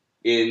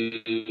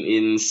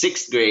 in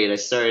sixth grade, I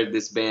started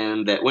this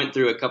band that went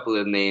through a couple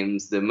of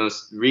names. The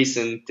most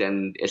recent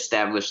and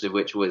established of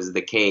which was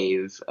The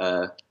Cave.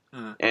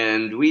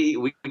 And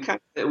we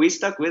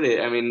stuck with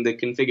it. I mean, the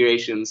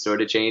configuration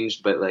sort of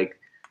changed, but like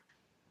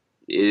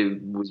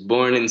it was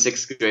born in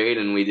sixth grade,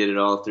 and we did it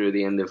all through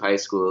the end of high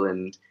school,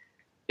 and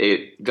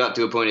it got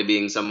to a point of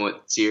being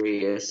somewhat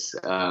serious.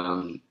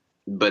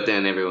 But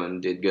then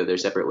everyone did go their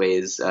separate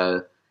ways.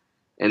 And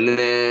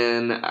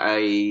then when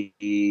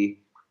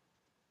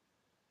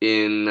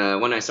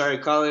I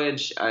started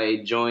college,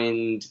 I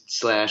joined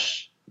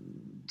slash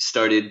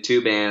started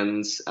two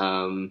bands.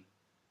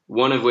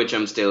 One of which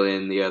I'm still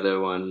in, the other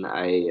one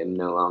I am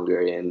no longer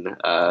in.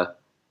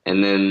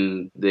 And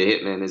then the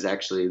Hitman is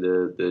actually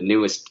the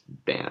newest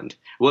band.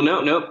 Well,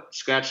 nope,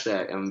 scratch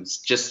that. I'm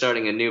just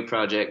starting a new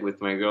project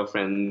with my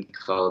girlfriend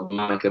called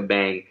Monica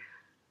Bang.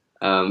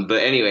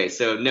 But anyway,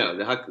 so no,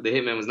 the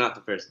Hitman was not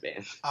the first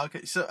band.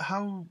 Okay, so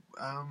how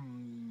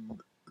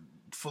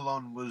full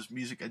on was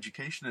music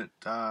education at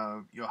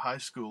your high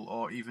school,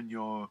 or even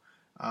your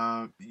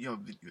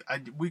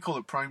we call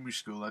it primary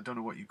school. I don't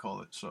know what you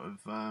call it, sort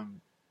of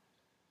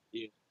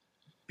Yeah.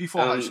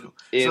 before high school.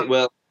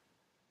 Well,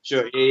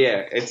 sure,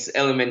 yeah. It's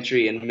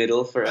elementary and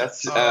middle for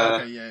us.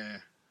 Okay, yeah.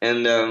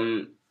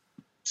 And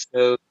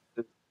so,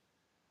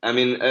 I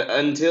mean,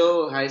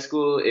 until high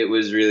school, it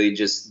was really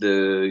just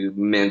the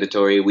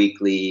mandatory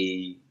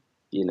weekly,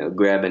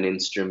 grab an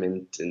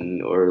instrument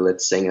or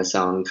let's sing a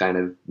song kind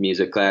of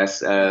music class.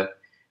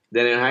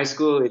 Then in high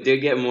school, it did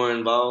get more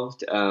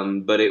involved,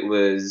 but it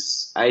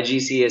was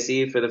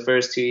IGCSE for the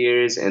first 2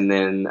 years, and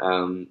then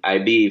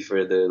IB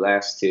for the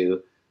last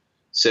 2.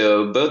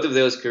 So both of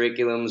those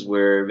curriculums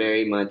were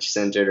very much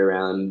centered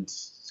around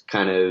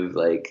kind of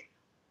like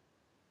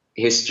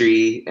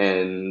history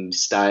and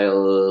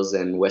styles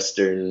and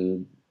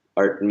Western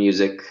art and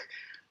music,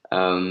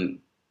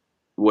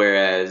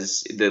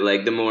 whereas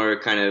the more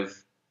kind of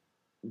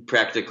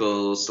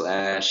practical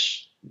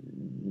slash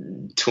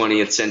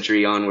 20th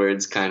century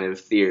onwards kind of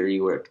theory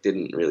work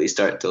didn't really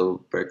start till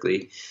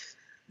Berkeley.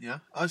 Yeah,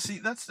 I see.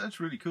 That's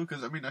really cool,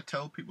 because I mean I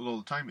tell people all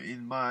the time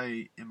in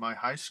my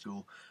high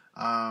school,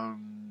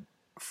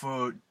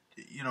 for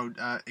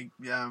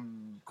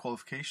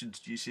qualifications,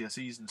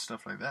 GCSEs and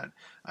stuff like that,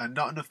 and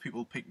not enough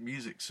people picked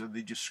music, so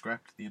they just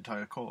scrapped the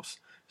entire course.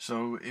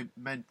 So it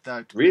meant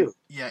that Really?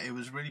 yeah, it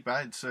was really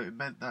bad. So it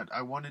meant that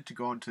I wanted to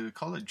go on to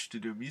college to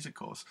do a music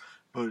course,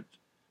 but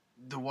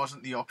there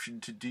wasn't the option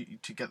to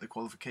get the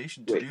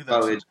qualification to do that.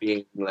 College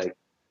being like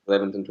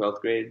 11th and 12th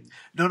grade?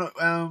 No.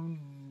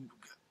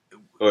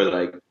 Or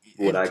like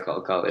what I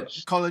call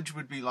college. College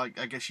would be like,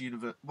 I guess,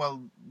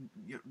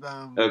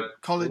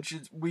 college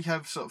is, we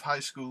have sort of high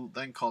school,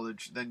 then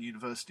college, then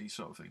university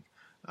sort of thing.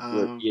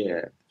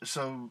 Yeah.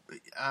 So,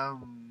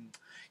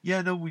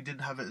 yeah, no, we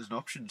didn't have it as an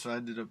option. So I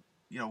ended up,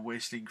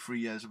 wasting 3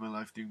 years of my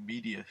life doing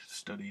media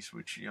studies,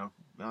 which,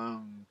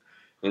 How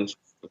was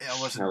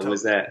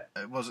that?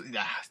 It wasn't.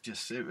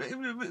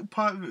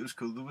 Part of it was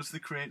cool. There was the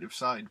creative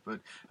side, but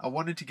I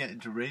wanted to get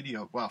into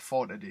radio. Well, I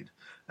thought I did,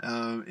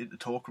 into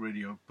talk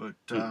radio, but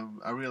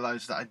I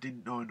realised that I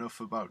didn't know enough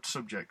about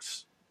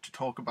subjects to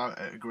talk about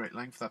at a great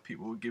length that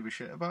people would give a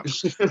shit about.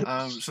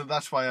 So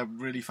that's why I'm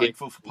really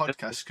thankful for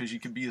podcasts, because you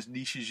can be as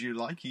niche as you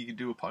like. You can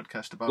do a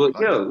podcast about. Well,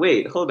 no,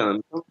 wait, hold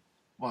on.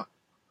 What?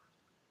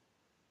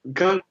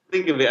 Come to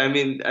think of it, I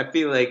mean, I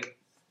feel like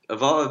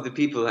of all of the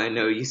people I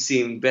know, you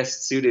seem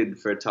best suited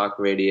for talk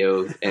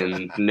radio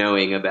and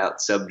knowing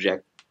about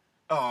subject.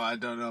 Oh, I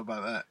don't know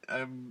about that.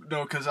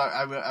 No, because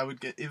I would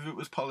get, if it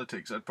was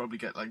politics, I'd probably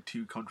get like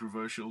too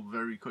controversial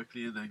very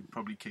quickly, and then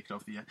probably kicked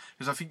off the air.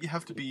 Because I think you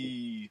have to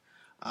be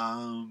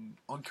on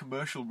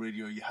commercial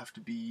radio. You have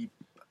to be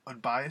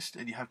unbiased,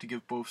 and you have to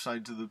give both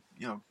sides of the.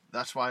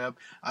 That's why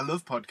I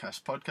love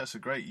podcasts. Podcasts are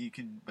great. You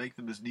can make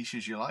them as niche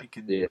as you like,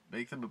 and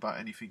make them about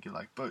anything you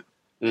like. But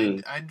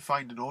and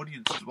find an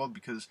audience as well,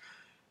 because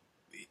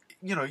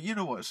you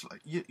know what it's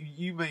like.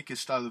 You make a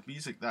style of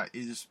music that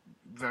is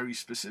very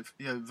specific,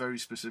 very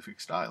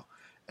specific style,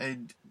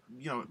 And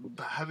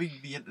having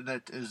the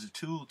internet as a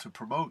tool to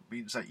promote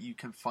means that you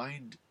can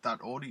find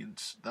that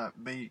audience that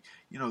may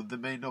there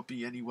may not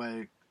be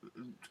anywhere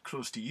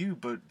close to you,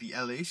 but the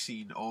LA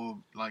scene, or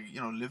like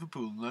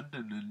Liverpool,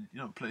 London,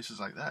 and places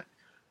like that.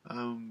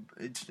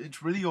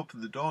 It's really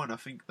opened the door, and I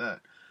think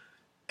that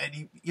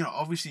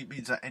obviously it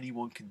means that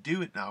anyone can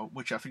do it now,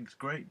 which I think is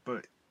great.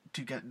 But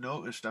to get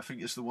noticed, I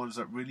think it's the ones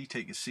that really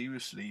take it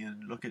seriously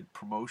and look at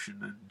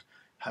promotion and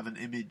have an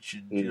image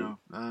and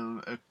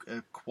a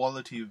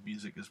quality of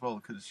music as well,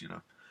 because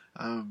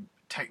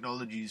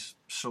technology is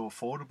so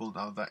affordable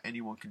now that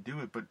anyone can do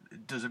it, but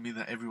it doesn't mean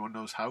that everyone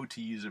knows how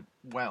to use it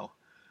well,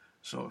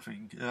 sort of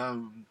thing.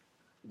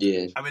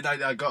 Yeah. I mean,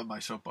 I got my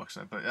soapbox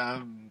there, but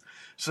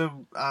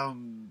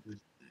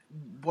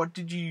what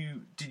did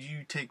you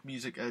take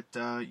music at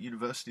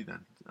university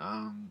then?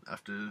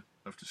 After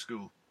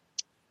school.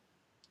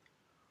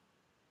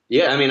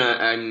 Yeah, I mean,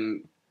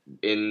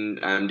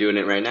 I'm doing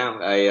it right now.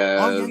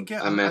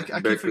 I'm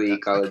at Berkeley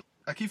College.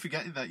 I keep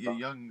forgetting that you're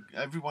young.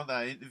 Everyone that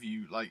I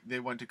interview, like, they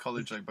went to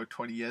college like about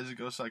 20 years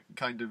ago, so I can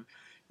kind of,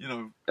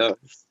 Oh.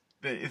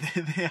 they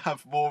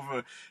have more of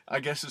a, I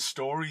guess, a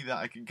story that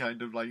I can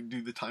kind of like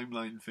do the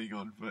timeline thing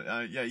on.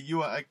 But yeah,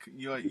 you are at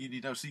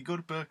uni now, so you go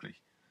to Berkeley.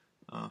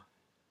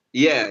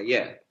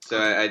 Yeah. So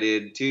Okay. I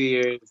did 2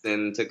 years,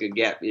 then took a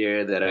gap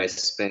year that I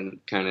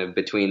spent kind of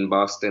between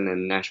Boston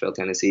and Nashville,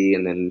 Tennessee,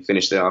 and then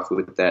finished it off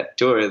with that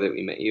tour that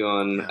we met you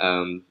on.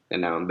 Yeah.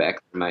 And now I'm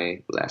back for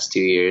my last 2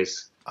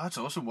 years. Oh, that's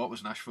awesome. What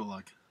was Nashville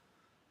like?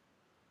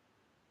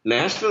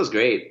 Nashville's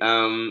great.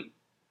 I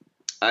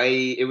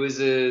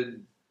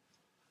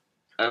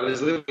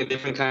was living a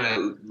different kind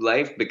of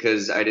life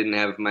because I didn't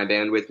have my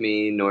band with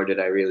me, nor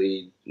did I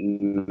really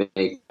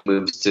make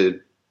moves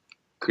to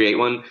create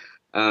one.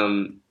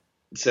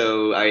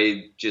 So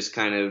I just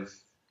kind of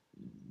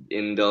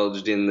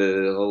indulged in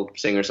the whole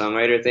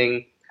singer-songwriter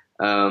thing.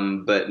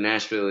 But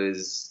Nashville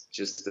is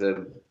just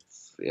a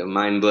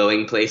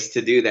mind-blowing place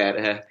to do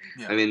that.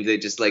 Yeah. I mean,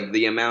 just like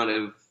the amount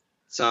of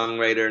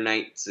songwriter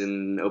nights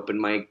and open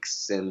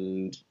mics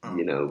and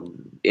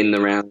in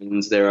the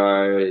rounds there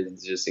are,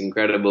 it's just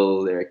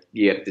incredible.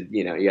 You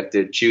have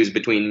to choose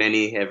between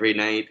many every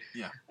night.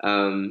 Yeah.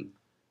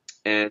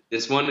 And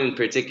this one in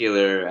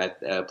particular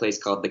at a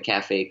place called the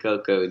Cafe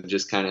Coco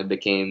just kind of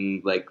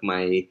became like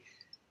my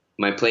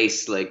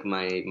place, like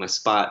my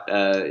spot.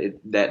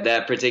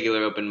 That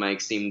particular open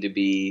mic seemed to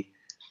be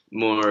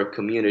more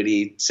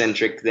community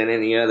centric than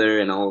any other,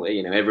 and all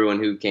everyone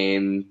who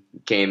came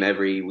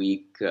every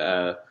week.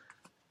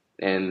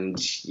 And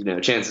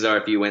chances are,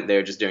 if you went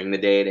there just during the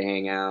day to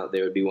hang out,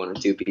 there would be one or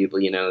two people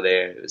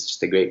there. It was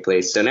just a great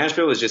place. So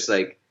Nashville was just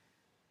like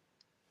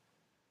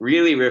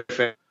really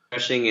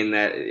refreshing in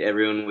that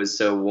everyone was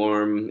so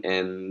warm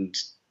and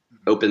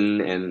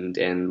open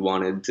and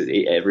wanted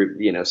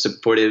to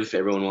supportive.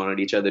 Everyone wanted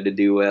each other to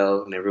do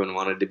well, and everyone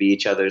wanted to be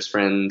each other's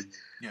friend.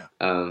 Yeah.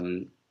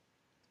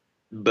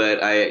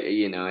 But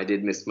I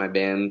did miss my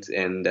band,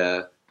 and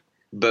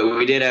but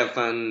we did have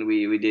fun.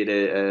 We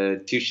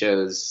did 2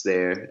 shows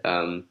there,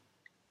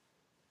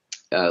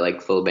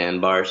 like full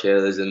band bar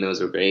shows, and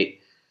those were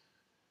great.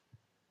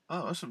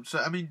 Oh, awesome. So,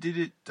 I mean, did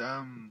it,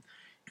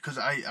 because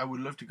I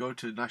would love to go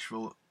to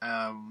Nashville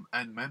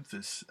and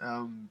Memphis,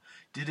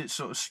 did it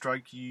sort of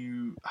strike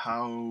you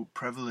how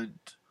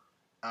prevalent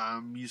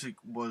music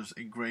was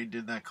ingrained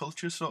in their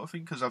culture, sort of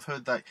thing? Because I've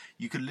heard that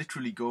you could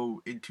literally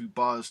go into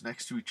bars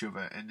next to each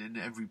other, and in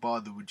every bar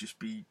there would just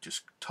be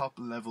top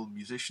level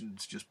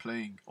musicians just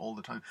playing all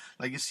the time.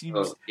 Like, it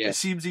seems it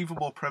seems even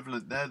more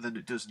prevalent there than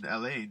it does in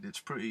LA, and it's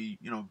pretty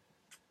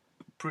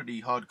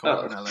pretty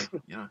hardcore in LA.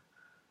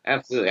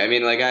 Absolutely. I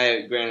mean, like,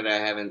 I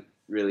haven't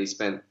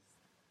spent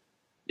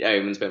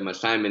much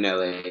time in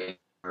LA,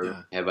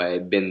 or have I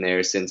been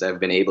there since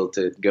I've been able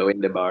to go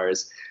into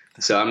bars.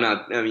 So I'm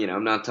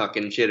not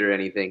talking shit or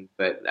anything,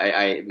 but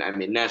I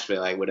mean,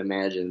 Nashville, I would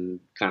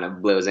imagine, kind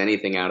of blows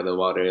anything out of the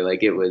water.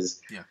 Like, it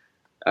was,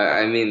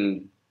 I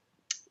mean,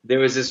 there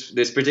was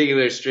this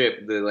particular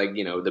strip,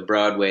 the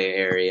Broadway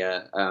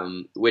area,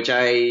 which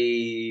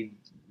I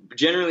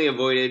generally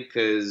avoided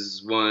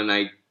because, one,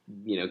 I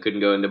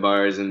couldn't go into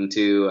bars, and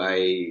two,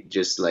 I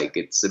just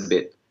it's a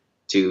bit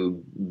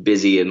too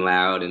busy and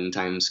loud and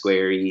Times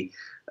Square-y.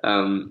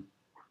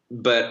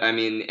 But I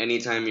mean,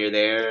 anytime you're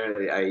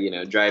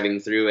there,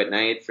 driving through at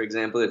night, for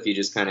example, if you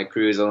just kind of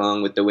cruise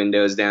along with the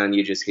windows down,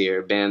 you just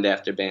hear band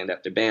after band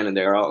after band, and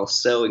they're all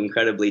so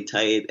incredibly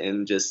tight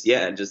and just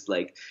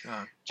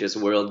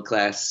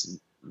world-class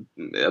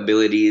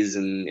abilities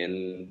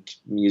and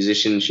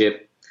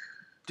musicianship.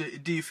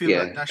 Do you feel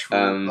like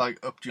Nashville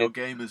upped your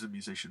game as a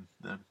musician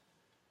then?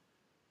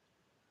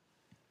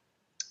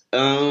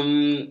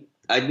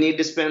 I'd need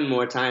to spend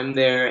more time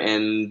there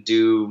and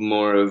do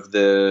more of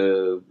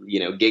the,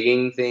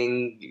 gigging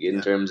thing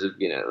in terms of,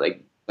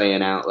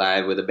 playing out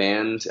live with a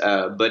band.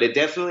 But it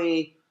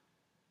definitely,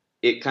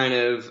 it kind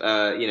of,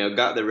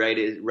 got the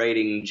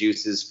writing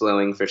juices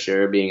flowing for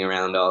sure, being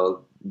around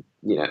all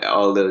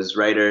those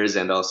writers,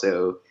 and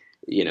also,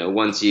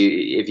 once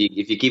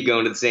if you keep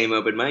going to the same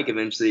open mic,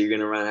 eventually you're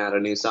gonna run out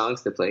of new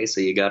songs to play.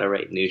 So you gotta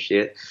write new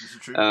shit. Is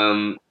it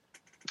true?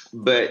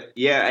 But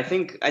yeah,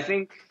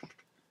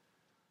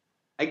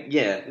 I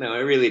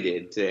really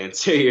did, to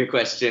answer your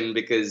question,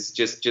 because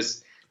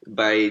just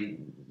by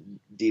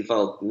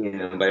default,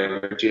 by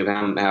virtue of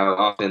how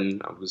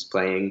often I was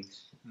playing.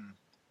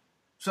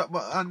 So,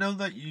 well, I know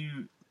that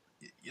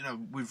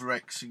with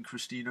Rex and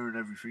Christina and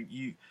everything,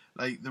 you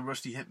like the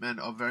Rusty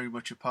Hitmen are very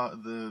much a part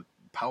of the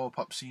power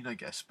pop scene, I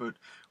guess. But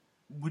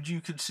would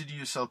you consider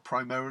yourself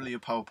primarily a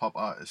power pop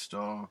artist,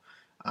 or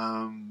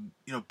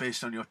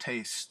based on your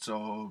tastes,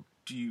 or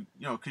do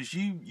because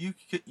you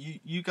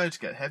guys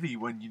get heavy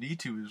when you need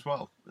to as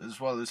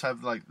well as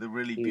have like the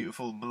really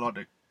beautiful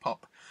melodic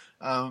pop.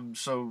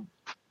 So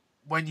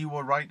when you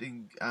were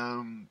writing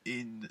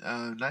in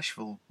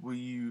Nashville, were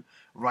you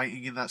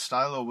writing in that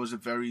style, or was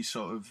it very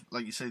sort of,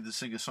 like you say, the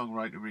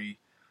singer-songwritery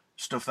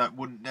stuff that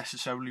wouldn't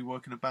necessarily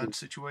work in a band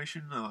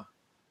situation? Or?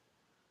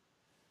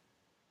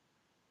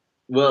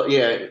 Well,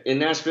 yeah, in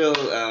Nashville,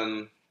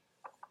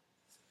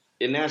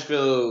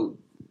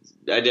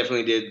 I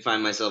definitely did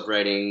find myself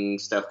writing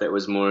stuff that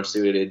was more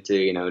suited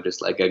to,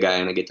 just like a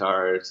guy on a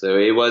guitar. So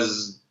it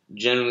was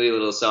generally a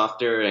little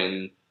softer,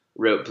 and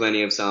wrote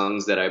plenty of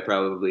songs that I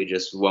probably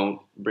just won't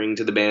bring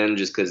to the band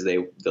just because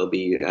they'll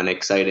be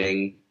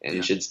unexciting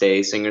and should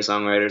stay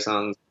singer-songwriter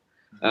songs.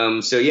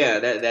 So yeah,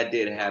 that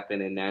did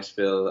happen in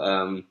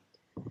Nashville.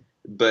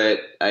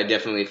 But I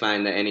definitely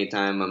find that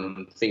anytime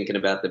I'm thinking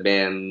about the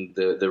band,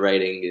 the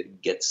writing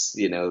gets,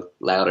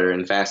 louder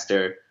and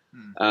faster.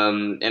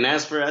 And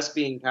as for us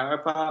being power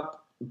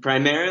pop,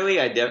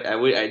 primarily, I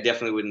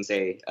definitely wouldn't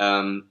say.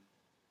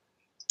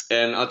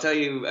 And I'll tell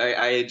you,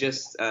 I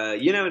just,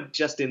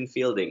 Justin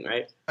Fielding,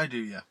 right? I do,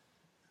 yeah.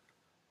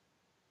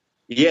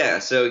 Yeah,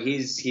 so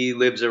he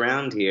lives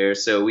around here.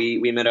 So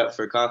we met up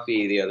for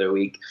coffee the other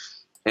week,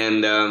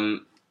 and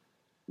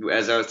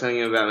as I was telling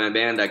you about my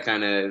band, I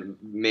kind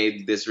of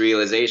made this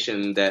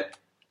realization that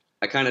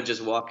I kind of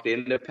just walked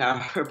into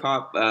power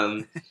pop.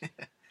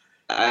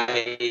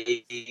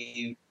 I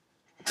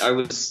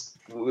was,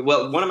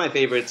 well, one of my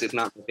favorites, if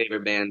not my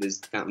favorite band, is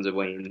Fountains of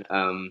Wayne.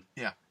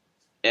 Yeah.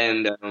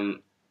 And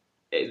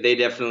they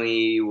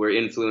definitely were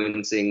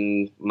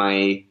influencing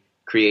my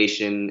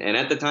creation. And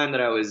at the time that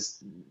I was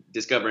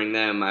discovering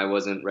them, I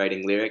wasn't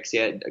writing lyrics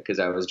yet because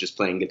I was just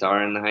playing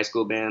guitar in the high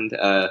school band.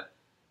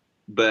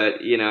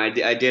 But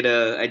I did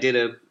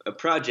a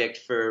project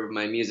for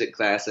my music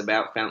class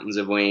about Fountains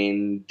of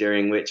Wayne,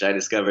 during which I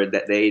discovered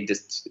that they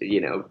just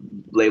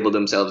labeled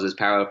themselves as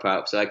power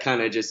pop. So I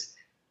kind of just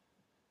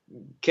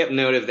kept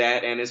note of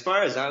that. And as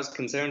far as I was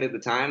concerned at the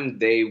time,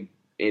 they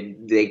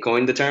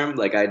coined the term.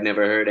 Like, I'd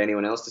never heard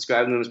anyone else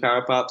describe them as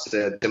power pop.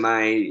 So in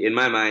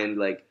my mind,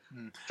 like,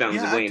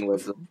 Fountains of Wayne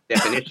was the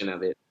definition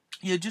of it.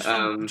 Yeah,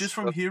 just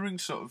from hearing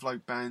sort of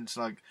like bands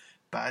like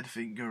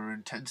Badfinger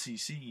and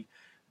 10cc,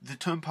 the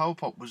term power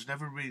pop was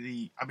never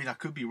really. I mean, I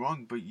could be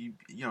wrong, but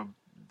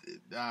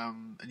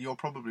and you're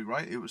probably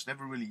right. It was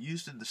never really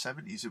used in the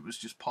 70s. It was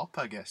just pop,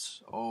 I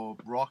guess, or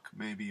rock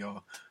maybe,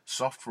 or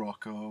soft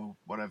rock, or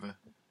whatever.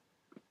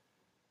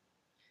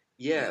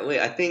 Yeah, wait.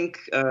 I think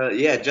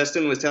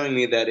Justin was telling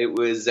me that it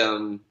was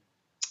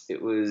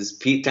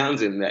Pete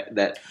Townsend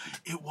that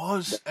it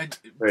was. And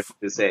first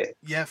to say it.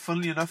 Yeah,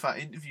 funnily enough, I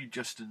interviewed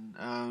Justin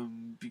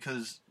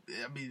because,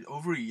 I mean,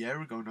 over a year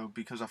ago now,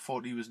 because I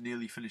thought he was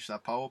nearly finished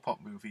that Power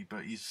Pop movie,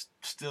 but he's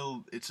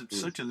still. It's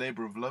such a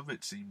labor of love,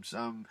 it seems.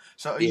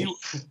 So are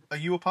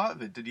you a part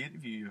of it? Did he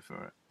interview you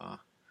for it?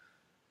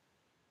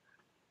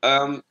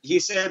 He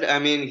said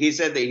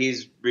that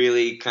he's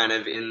really kind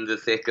of in the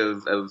thick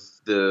of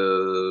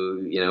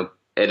the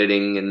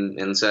editing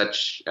and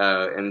such,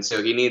 and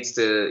so he needs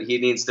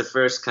to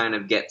first kind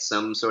of get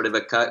some sort of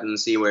a cut and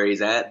see where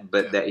he's at,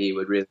 but that he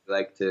would really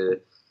like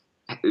to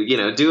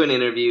do an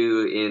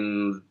interview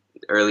in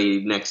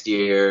early next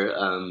year.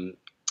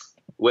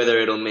 Whether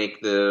it'll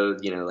make the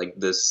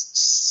the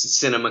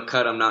cinema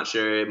cut, I'm not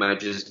sure. It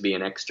might just be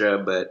an extra,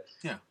 but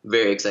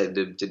very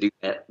excited to do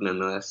that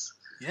nonetheless.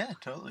 Yeah,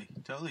 totally.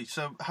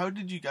 So how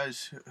did you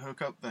guys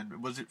hook up then?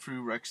 Was it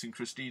through Rex and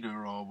Christina,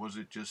 or was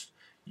it just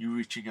you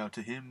reaching out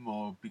to him,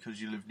 or because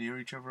you live near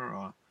each other,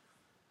 or?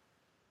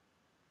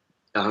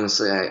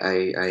 Honestly,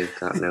 I've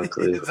got no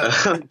clue.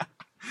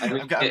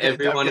 I'm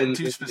getting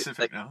too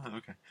specific now.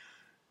 Okay.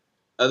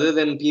 Other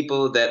than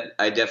people that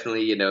I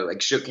definitely,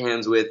 shook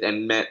hands with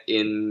and met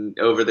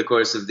over the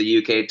course of the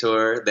UK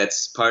tour,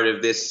 that's part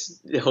of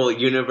this whole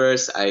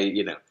universe,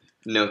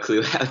 no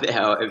clue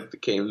how I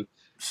became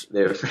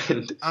their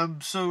friend.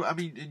 So, I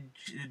mean,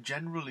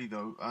 generally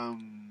though,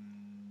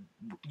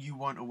 you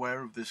weren't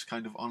aware of this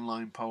kind of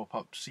online power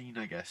pop scene,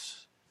 I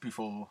guess,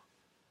 before,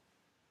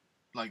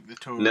 like, the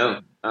tour? No.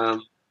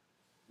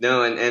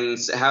 No, and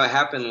how it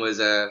happened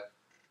was,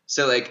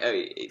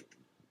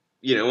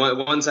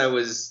 once I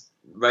was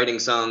writing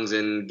songs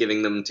and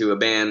giving them to a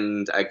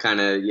band, I kind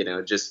of,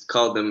 just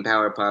called them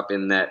power pop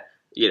in that,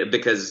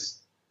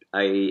 because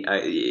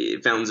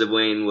Fountains of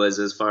Wayne was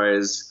as far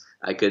as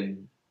I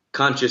could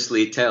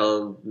consciously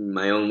tell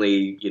my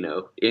only,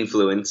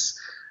 influence.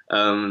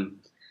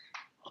 And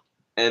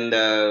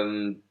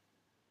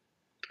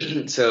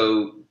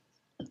so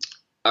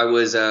I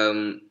was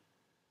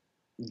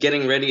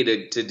getting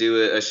ready to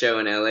do a show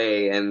in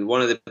LA, and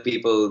one of the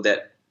people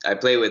that I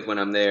play with when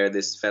I'm there,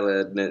 this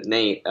fella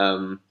Nate,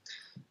 I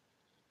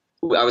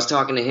was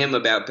talking to him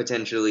about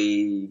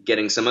potentially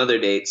getting some other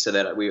dates so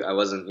that I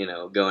wasn't,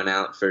 going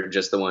out for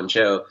just the one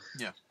show.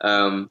 Yeah.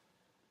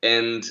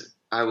 And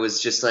I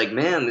was just like,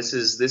 man, this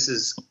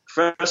is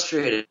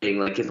frustrating.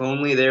 Like, if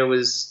only there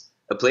was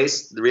a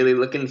place really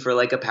looking for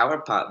like a power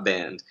pop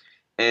band.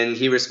 And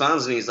he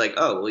responds and he's like,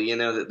 oh,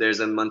 well, that there's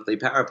a monthly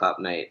power pop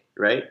night,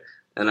 right?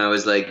 And I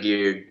was like,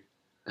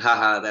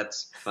 haha,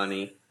 that's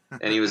funny.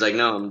 And he was like,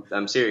 no,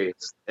 I'm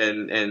serious.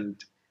 And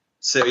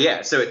so,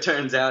 yeah, so it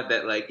turns out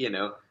that, like,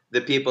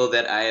 the people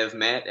that I have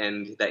met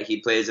and that he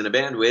plays in a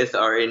band with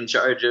are in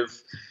charge of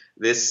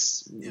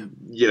this,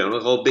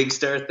 whole Big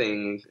Star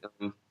thing.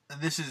 And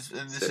this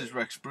is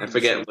Rex Bruce. I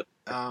forget.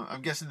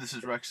 I'm guessing this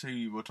is Rex who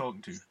you were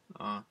talking to.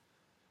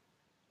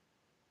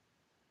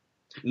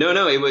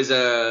 No, it was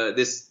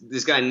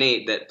this guy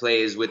Nate that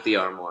plays with the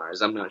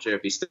Armoires. I'm not sure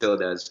if he still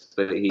does,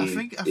 but he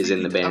is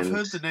in the band. I've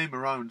heard the name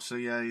around, so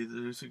yeah,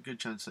 there's a good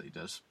chance that he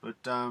does. But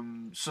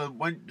so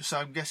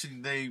I'm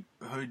guessing they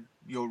heard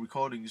your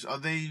recordings. Are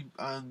they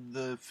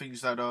the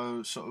things that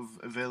are sort of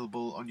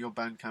available on your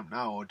Bandcamp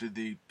now, or did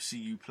they see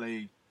you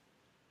play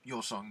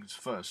your songs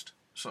first,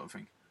 sort of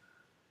thing?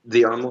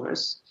 The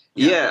Armoires?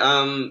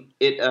 Yeah.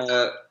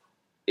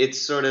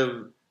 It's sort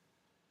of.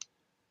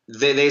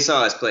 They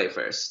saw us play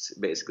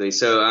first, basically.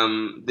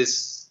 So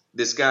this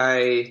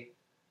guy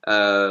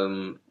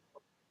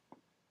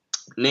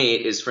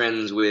Nate is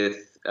friends with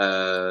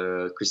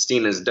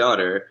Christina's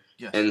daughter,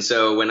 yes. And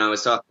so when I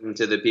was talking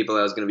to the people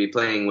I was going to be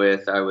playing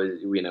with, I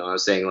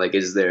was saying, like,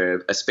 is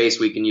there a space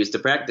we can use to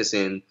practice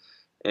in?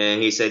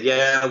 And he said,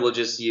 yeah, we'll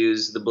just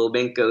use the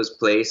Bulbenko's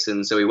place.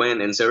 And so we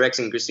went, and so Rex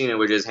and Christina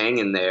were just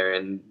hanging there,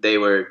 and they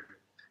were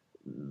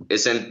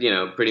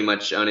pretty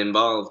much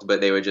uninvolved, but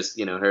they were just,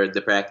 heard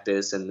the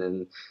practice and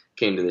then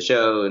came to the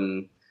show,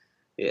 and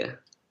yeah.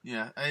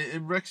 Yeah,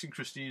 and Rex and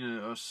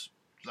Christina are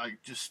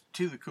like just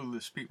two of the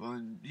coolest people,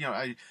 and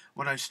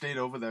when I stayed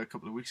over there a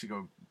couple of weeks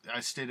ago, I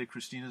stayed at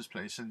Christina's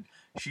place, and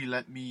she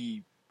let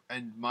me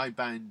and my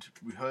band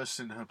rehearse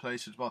in her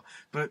place as well.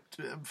 But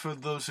for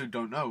those who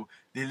don't know,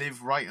 they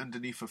live right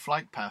underneath a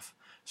flight path.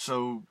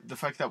 So the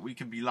fact that we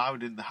can be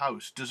loud in the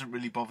house doesn't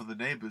really bother the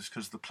neighbours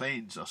because the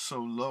planes are so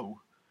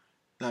low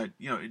that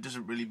it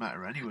doesn't really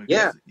matter anyway.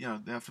 Yeah.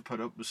 They have to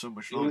put up with so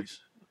much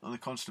noise on a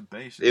constant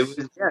basis. It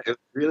was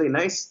really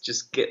nice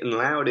just getting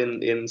loud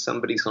in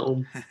somebody's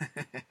home.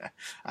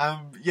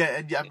 Yeah,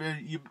 and I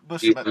mean, you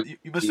must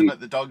have met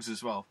the dogs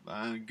as well,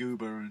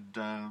 Goober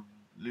and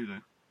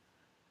Lulu.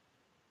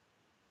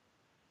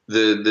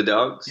 The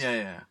dogs?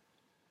 Yeah.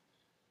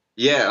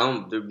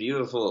 Yeah, they're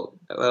beautiful.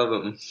 I love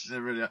them. They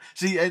really are.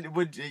 See,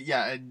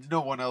 and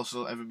no one else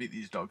will ever meet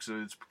these dogs,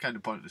 so it's kind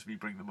of pointless me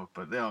bringing them up.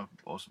 But they are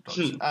awesome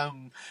dogs.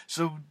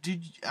 So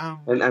did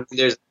and I mean,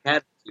 there's a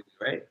cat too,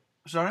 right?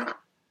 Sorry.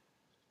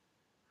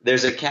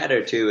 There's a cat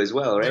or two as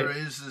well, right? There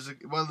is.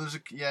 There's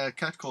a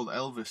cat called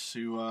Elvis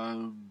who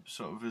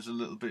sort of is a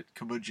little bit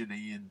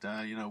curmudgeon-y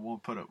and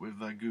won't put up with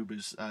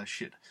Goober's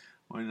shit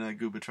when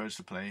Goober tries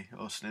to play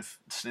or sniff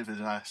his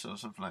ass or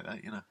something like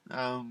that.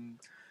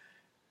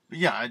 But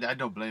yeah, I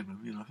don't blame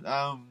him.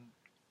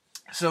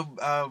 So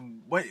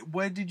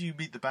where did you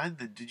meet the band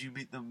then? Did you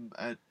meet them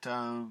at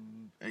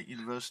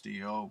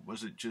university, or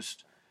was it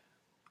just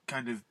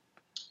kind of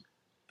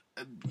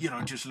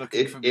just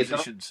looking for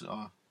musicians?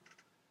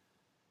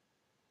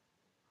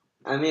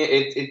 I mean,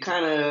 it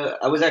kind of.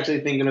 I was actually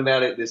thinking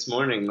about it this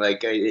morning.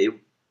 Like, it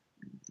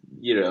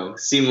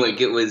seemed like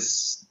it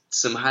was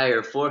some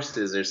higher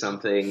forces or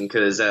something.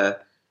 Because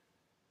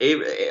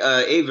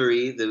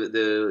Avery,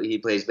 he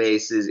plays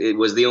bass. It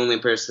was the only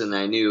person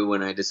I knew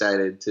when I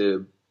decided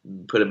to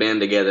put a band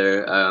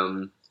together.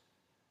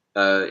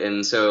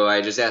 And so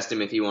I just asked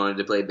him if he wanted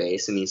to play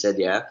bass, and he said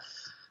yeah.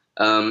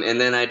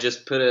 And then I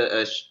just put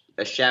a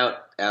shout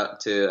out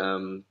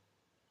to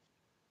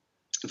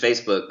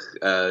Facebook,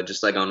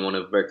 just like on one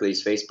of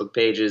Berkeley's Facebook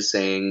pages,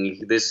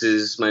 saying, "This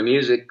is my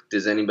music.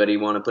 Does anybody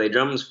want to play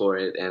drums for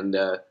it?" And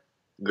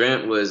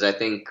Grant was, I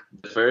think,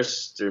 the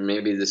first or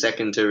maybe the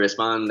second to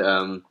respond.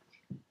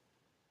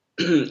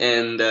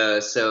 And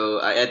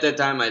so at that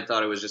time, I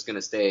thought it was just going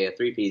to stay a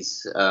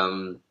three-piece.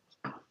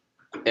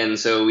 And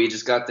so we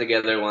just got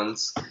together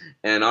once,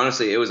 and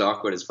honestly, it was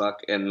awkward as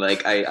fuck. And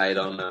like, I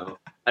don't know.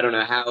 I don't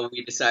know how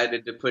we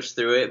decided to push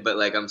through it, but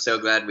like, I'm so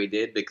glad we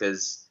did,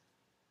 because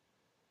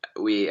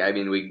we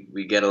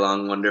get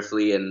along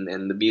wonderfully, and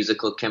the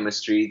musical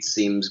chemistry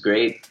seems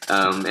great.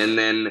 And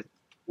then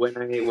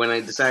when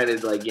I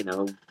decided, like,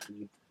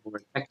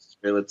 more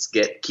texture, let's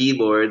get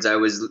keyboards. I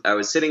was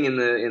sitting in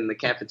the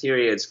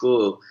cafeteria at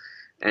school,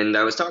 and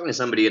I was talking to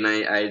somebody, and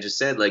I just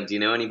said, like, do you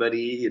know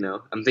anybody?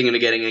 I'm thinking of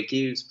getting a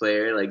keys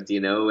player. Like, do you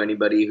know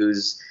anybody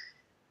who's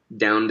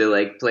down to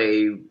like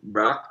play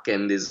rock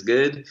and is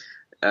good?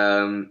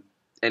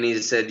 And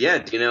he said, "Yeah,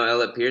 do you know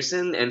Ella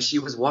Pearson?" And she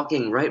was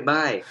walking right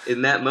by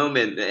in that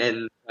moment.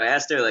 And I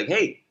asked her, like,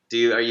 "Hey, do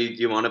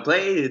you want to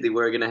play?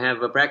 We're gonna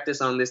have a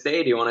practice on this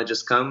day. Do you want to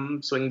just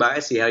come swing by,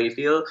 see how you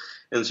feel?"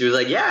 And she was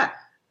like, "Yeah."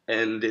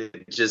 And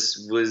it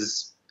just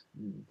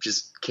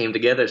came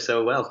together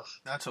so well.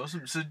 That's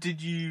awesome. So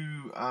did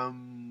you,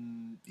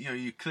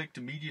 you clicked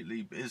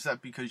immediately. Is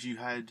that because you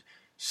had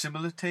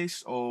similar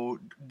tastes, or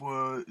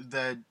were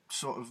there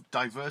sort of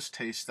diverse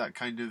tastes that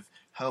kind of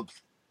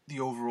helped the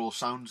overall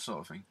sound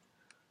sort of thing?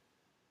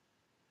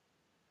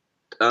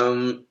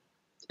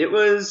 It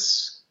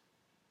was,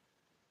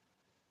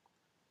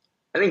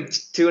 I think,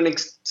 to an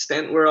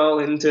extent, we're all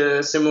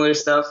into similar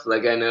stuff.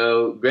 Like, I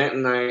know Grant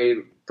and I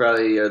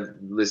probably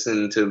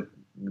listen to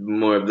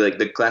more of like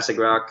the classic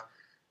rock,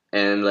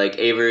 and like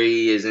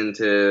Avery is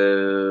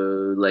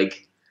into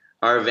like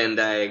our Venn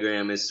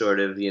diagram is sort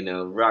of,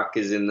 rock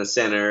is in the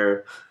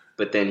center,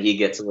 but then he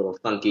gets a little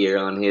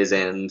funkier on his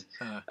end.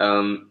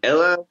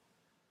 Ella,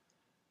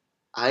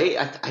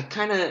 I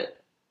kind of.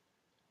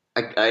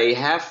 I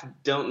half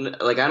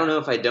don't like, I don't know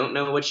if I don't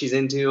know what she's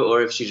into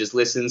or if she just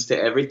listens to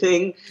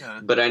everything,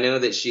 but I know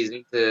that she's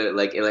into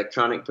like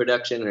electronic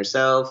production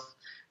herself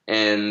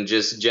and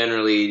just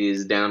generally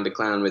is down to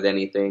clown with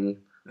anything.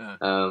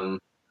 So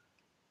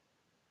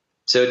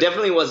it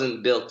definitely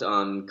wasn't built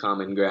on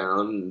common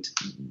ground,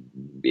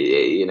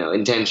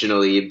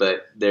 intentionally,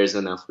 but there's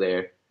enough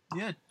there.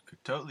 Yeah,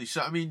 totally.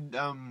 So I mean,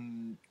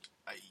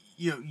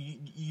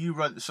 you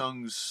write the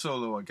songs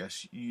solo, I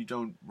guess. You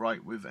don't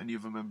write with any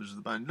other members of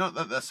the band. Not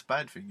that that's a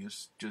bad thing.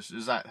 It's just,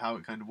 is that how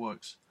it kind of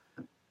works?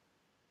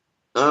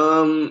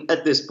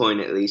 At this point,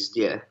 at least,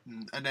 yeah.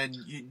 And then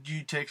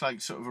you take like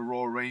sort of a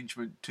raw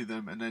arrangement to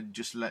them, and then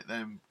just let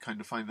them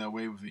kind of find their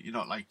way with it. You're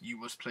not like, you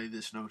must play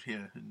this note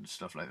here and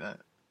stuff like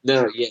that.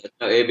 No,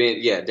 I mean,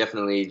 yeah,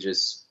 definitely.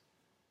 Just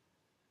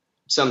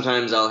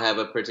sometimes I'll have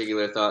a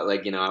particular thought,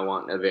 like, I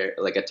want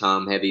a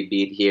tom heavy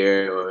beat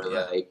here, or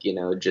like,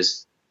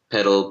 just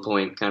pedal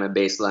point kind of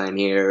bass line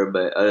here.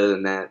 But other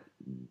than that,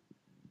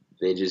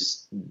 they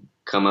just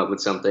come up with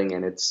something,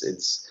 and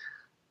it's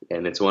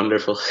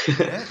wonderful.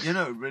 Yeah,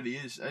 it really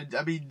is.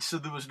 I mean, so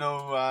there was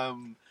no. I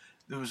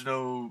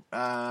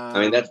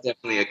mean, that's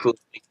definitely a cool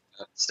thing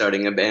about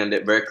starting a band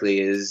at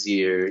Berkeley, is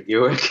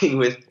you're working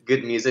with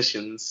good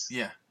musicians.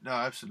 Yeah, no,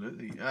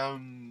 absolutely.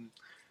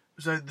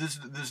 So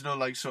there's no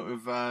like sort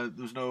of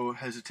there's no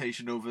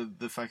hesitation over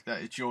the fact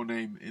that it's your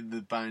name in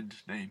the band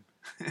name.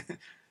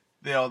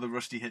 They are the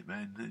Rusty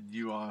Hitmen, and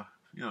you are,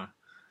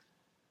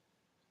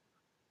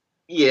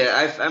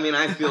 Yeah, I mean,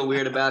 I feel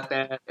weird about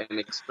that and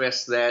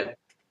expressed that,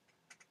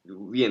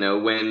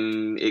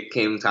 when it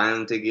came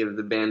time to give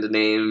the band a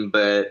name.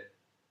 But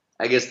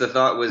I guess the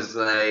thought was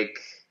like,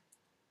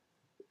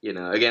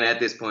 again, at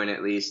this point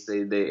at least,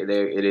 it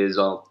is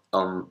all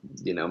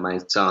my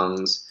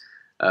songs.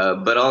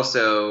 But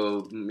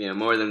also,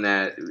 more than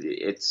that,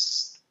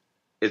 it's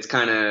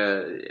kind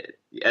of,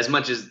 as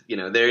much as,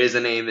 there is a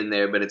name in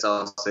there, but it's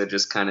also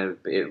just kind of,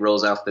 it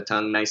rolls off the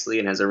tongue nicely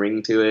and has a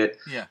ring to it.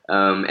 Yeah.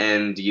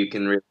 And you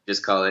can really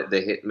just call it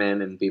the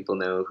Hitmen, and people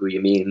know who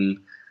you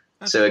mean.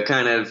 So it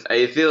kind of,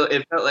 it felt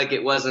like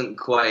it wasn't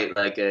quite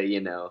like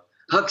a,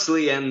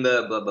 Huxley and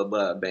the blah blah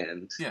blah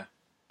band. Yeah.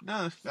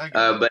 No,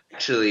 but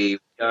actually,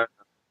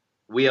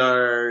 we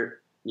are,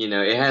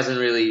 it hasn't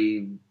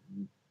really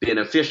been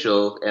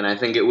official, and I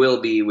think it will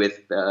be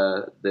with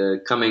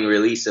the coming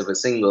release of a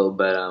single.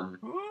 But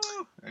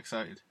Ooh,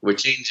 excited. We're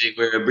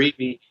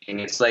abbreviating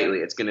it slightly.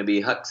 It's going to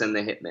be Hux and the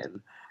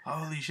Hitmen.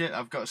 Holy shit!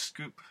 I've got a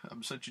scoop.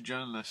 I'm such a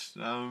journalist.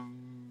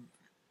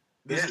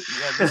 This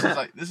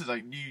is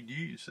like new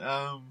news.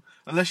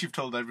 Unless you've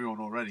told everyone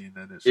already, and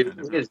then it's it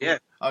is, yeah.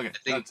 Okay, I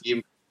think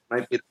you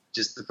might be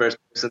just the first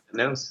person that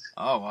knows.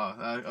 Oh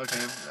wow!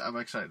 Okay, I'm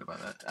excited about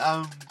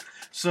that.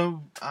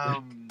 So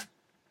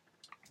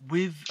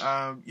with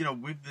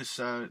with this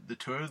the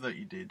tour that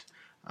you did,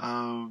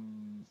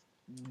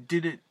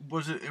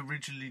 was it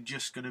originally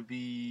just going to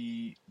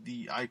be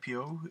the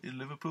IPO in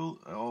Liverpool,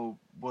 or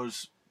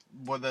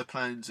were there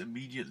plans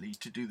immediately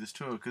to do this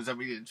tour? Because I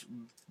mean, it's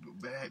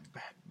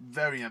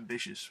very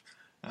ambitious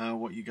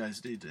what you guys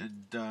did,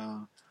 and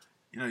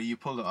you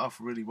pulled it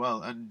off really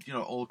well. And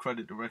all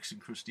credit to Rex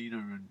and Christina.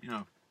 And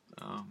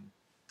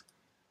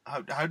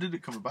how did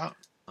it come about?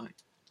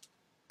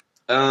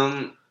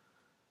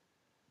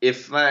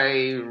 If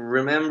I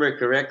remember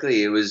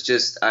correctly, it was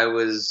just I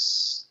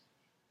was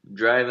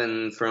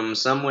driving from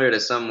somewhere to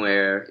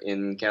somewhere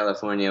in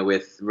California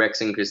with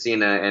Rex and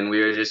Christina, and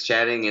we were just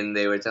chatting, and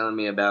they were telling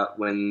me about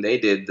when they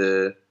did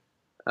the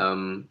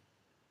UK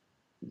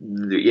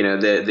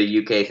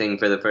thing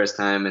for the first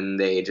time, and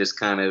they just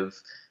kind of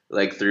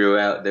like threw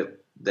out that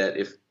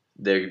if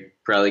they're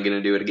probably going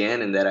to do it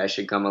again, and that I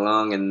should come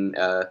along.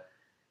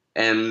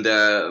 And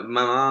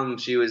my mom,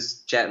 she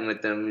was chatting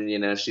with them.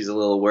 She's a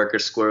little worker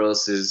squirrel,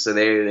 so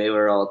they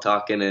were all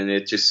talking, and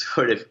it just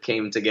sort of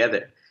came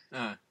together.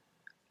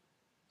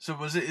 So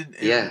was it?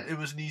 It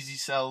was an easy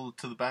sell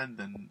to the band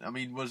then. I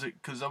mean, was it,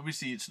 because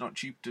obviously it's not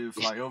cheap to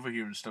fly over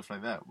here and stuff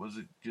like that? Was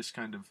it just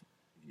kind of,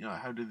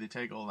 how did they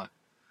take all that?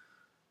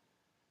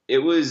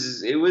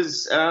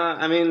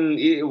 I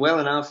mean, well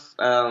enough.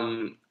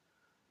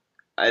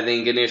 I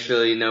think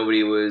initially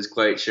nobody was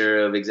quite sure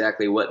of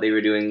exactly what they were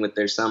doing with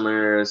their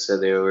summer, so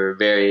there were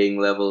varying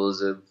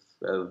levels of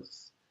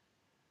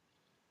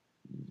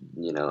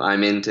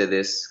I'm into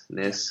this.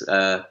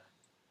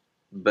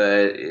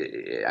 But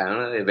I don't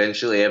know.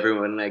 Eventually,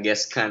 everyone, I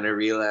guess, kind of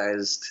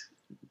realized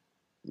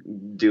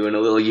doing a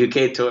little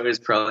UK tour is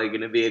probably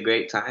going to be a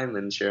great time,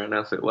 and sure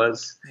enough, it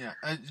was. Yeah,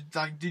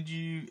 like, did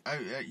you?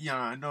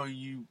 I know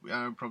you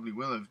probably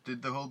will have.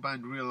 Did the whole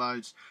band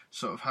realize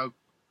sort of how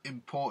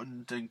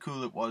important and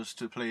cool it was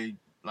to play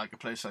like a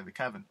place like the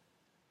Cavern?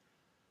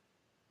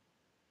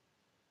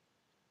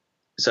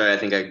 Sorry, I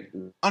think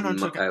Oh no,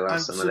 it's okay. I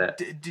lost some of that.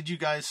 Did you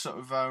guys sort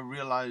of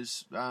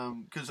realize?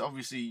 Because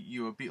obviously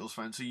you were Beatles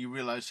fans, so you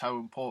realized how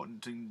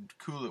important and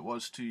cool it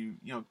was to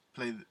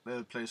play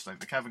a place like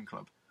the Cavern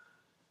Club.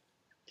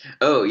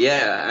 Oh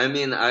yeah, I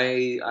mean,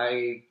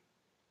 I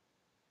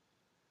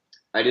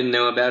didn't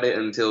know about it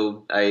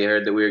until I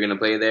heard that we were going to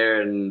play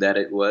there and that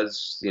it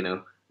was,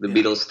 the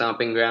Beatles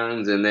stomping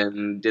grounds, and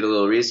then did a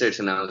little research,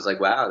 and I was like,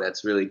 wow,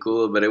 that's really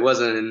cool. But it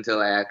wasn't until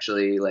I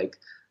actually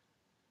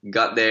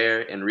got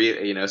there and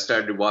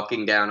started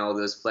walking down all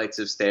those flights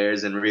of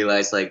stairs and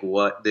realized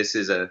what this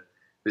is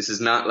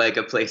not like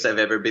a place I've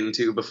ever been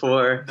to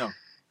before. No.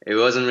 It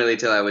wasn't really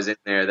till I was in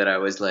there that I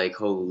was like,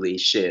 holy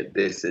shit,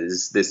 this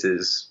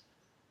is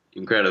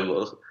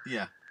incredible.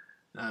 Yeah.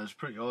 That was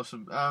pretty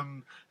awesome.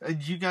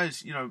 And you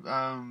guys,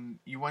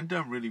 you went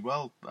down really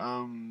well.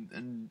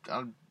 And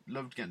I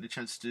loved getting the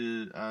chance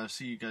to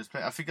see you guys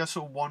play. I think I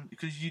saw one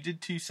because you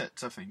did 2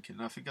 sets, I think,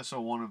 and I think I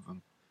saw one of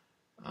them.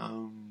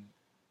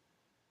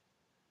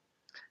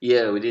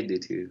 Yeah, we did do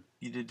 2.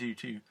 You did do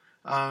 2.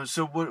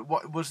 So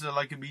what was the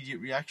immediate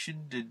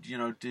reaction? Did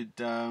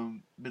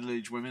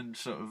middle-aged women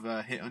sort of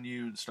hit on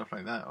you and stuff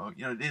like that? Or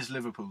it is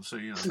Liverpool, so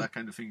that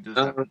kind of thing does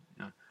happen.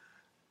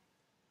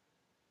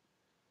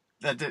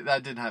 That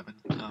didn't happen.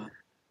 I'm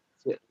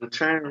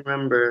trying to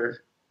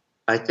remember.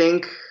 I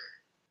think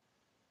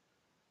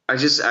I'm a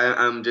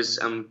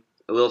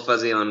little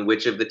fuzzy on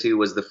which of the 2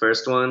 was the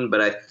first one,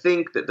 but I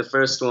think that the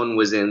first one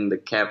was in the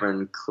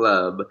Cavern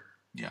Club.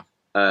 Yeah.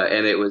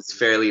 And it was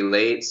fairly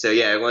late, so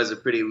yeah, it was a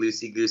pretty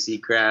loosey-goosey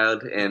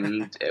crowd,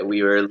 and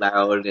we were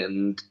loud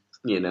and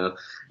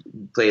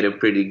played a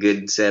pretty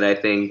good set, I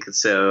think.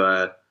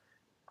 So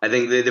I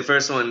think the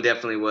first one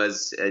definitely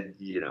was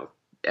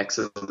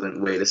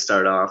excellent way to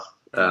start off.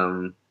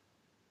 But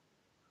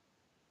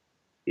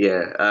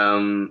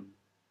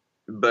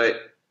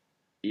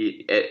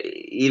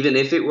even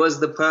if it was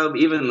the pub,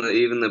 even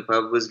the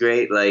pub was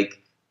great.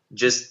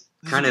 Just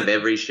kind of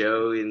every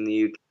show in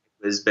the UK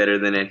was better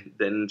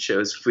than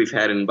shows we've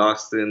had in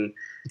Boston.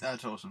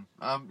 That's awesome.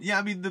 Yeah,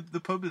 I mean the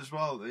pub as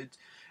well.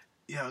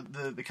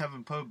 The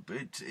Cavern pub.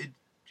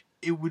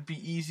 It would be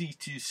easy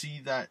to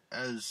see that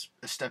as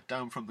a step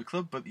down from the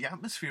club, but the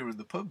atmosphere in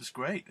the pub is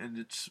great, and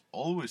it's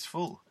always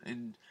full.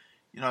 And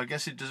I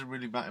guess it doesn't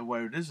really matter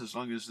where it is as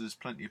long as there's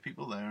plenty of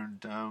people there,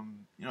 and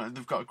and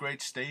they've got a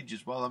great stage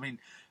as well. I mean,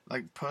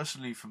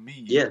 personally for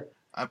me,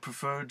 I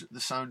preferred the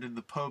sound in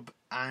the pub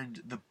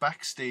and the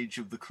backstage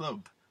of the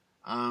club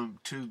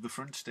to the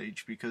front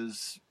stage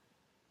because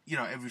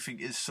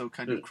everything is so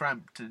kind of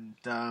cramped, and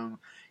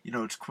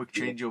it's quick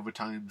changeover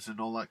times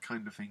and all that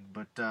kind of thing.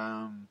 But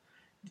but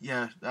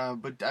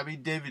I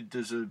mean, David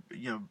does a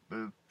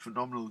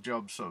phenomenal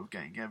job sort of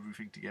getting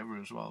everything together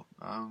as well.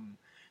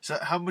 So,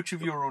 how much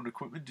of your own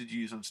equipment did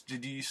you use?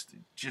 Did you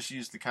just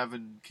use the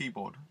Cavern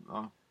keyboard?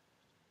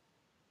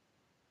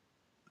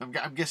 I'm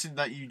guessing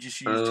that you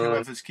just used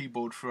whoever's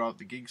keyboard throughout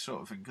the gig,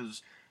 sort of thing.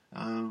 Because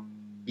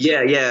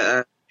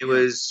it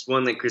was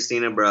one that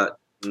Christina brought,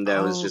 and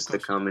that was just the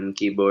common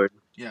keyboard.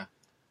 Yeah,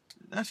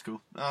 that's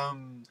cool.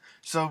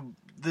 So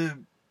there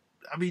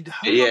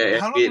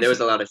was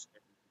a lot of.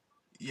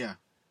 Yeah.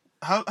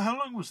 How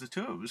long was the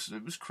tour?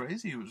 It was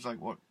crazy. It was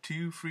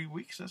 2-3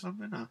 weeks or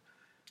something.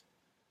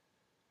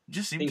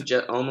 Just seemed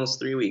almost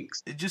 3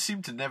 weeks. It just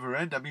seemed to never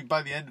end. I mean,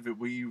 by the end of it,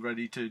 were you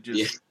ready to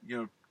just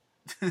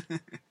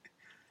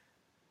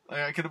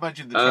I can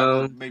imagine the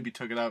travel maybe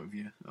took it out of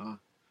you.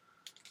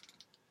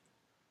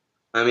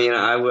 I mean,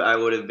 I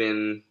would have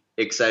been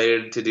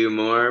excited to do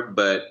more,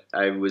 but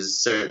I was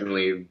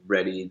certainly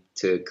ready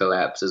to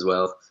collapse as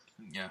well.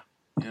 Yeah.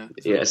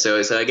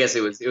 So I guess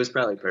it was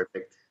probably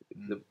perfect.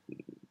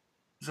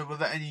 So were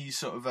there any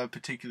sort of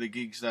particular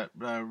gigs that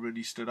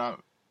really stood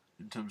out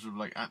in terms of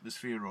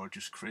atmosphere or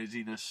just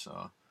craziness?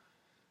 Or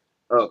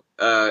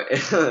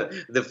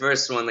the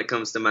first one that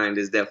comes to mind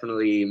is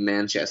definitely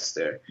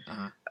Manchester.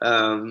 Uh-huh.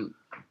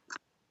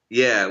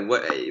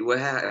 What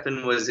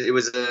happened was it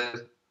was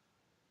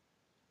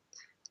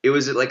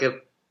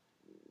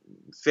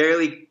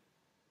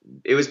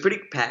pretty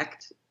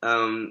packed,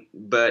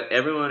 but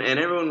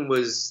everyone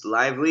was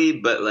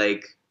lively,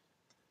 but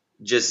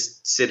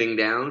just sitting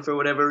down for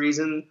whatever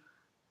reason.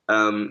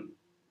 And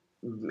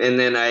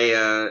then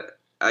I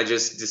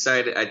just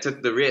decided, I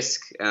took the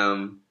risk,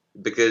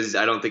 because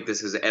I don't think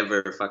this has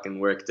ever fucking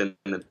worked in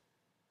the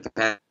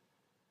past.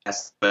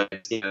 asked,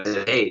 but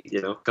said, hey,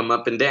 come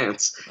up and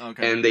dance.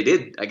 Okay. And they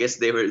did. I guess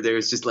there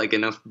was just like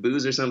enough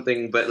booze or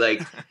something. But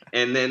like,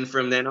 and then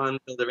from then on,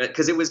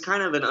 because it was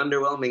kind of an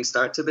underwhelming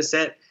start to the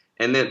set.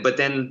 But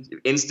then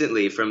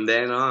instantly from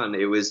then on,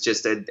 it was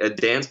just a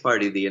dance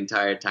party the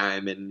entire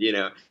time. And,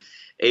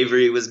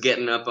 Avery was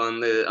getting up on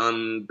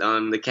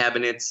the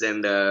cabinets,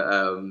 and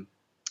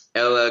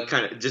Ella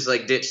kind of just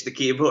like ditched the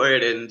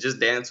keyboard and just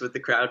danced with the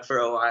crowd for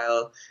a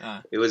while.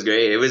 It was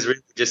great. It was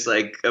really just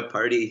like a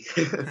party.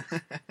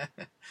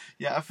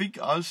 Yeah, I think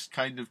ours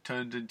kind of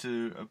turned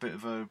into a bit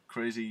of a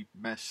crazy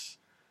mess.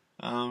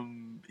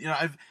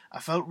 I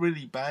felt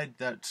really bad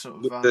that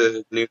sort of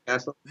The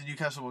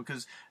Newcastle one,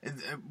 because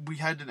we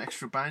had an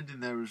extra band in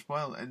there as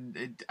well,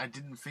 and I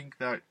didn't think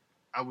that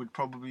I would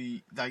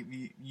probably, like,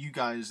 you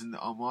guys and the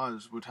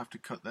Armoires would have to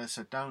cut their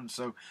set down.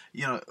 So,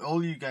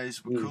 all you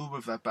guys were cool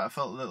with that, but I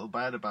felt a little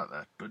bad about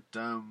that. But,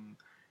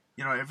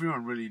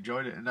 everyone really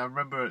enjoyed it. And I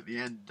remember at the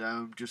end,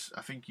 I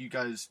think you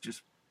guys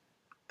just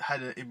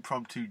had an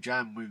impromptu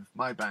jam with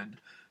my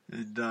band.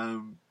 And,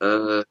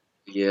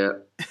 yeah.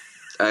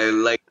 I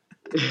like.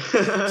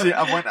 See,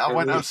 I went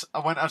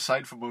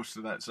outside for most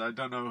of that, so I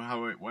don't know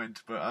how it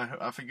went, but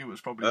I think it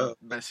was probably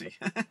messy.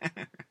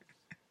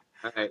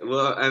 All right.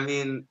 Well, I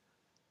mean,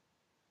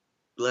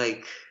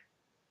 like,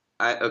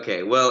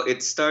 well, they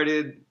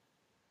started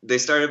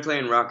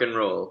playing Rock and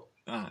Roll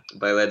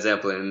by Led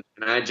Zeppelin,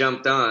 and I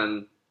jumped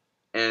on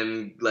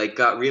and like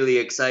got really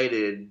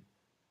excited,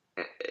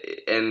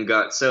 and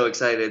got so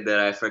excited that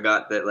I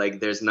forgot that like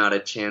there's not a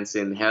chance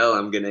in hell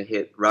I'm gonna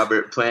hit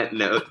Robert Plant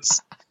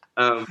notes.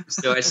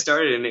 So I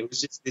started, and it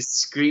was just this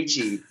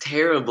screechy,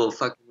 terrible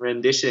fucking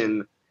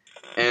rendition.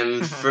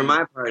 And for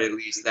my part, at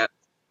least, that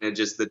was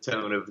just the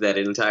tone of that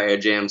entire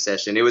jam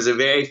session. It was a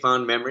very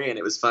fond memory, and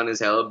it was fun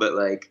as hell. But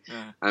like,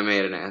 I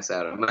made an ass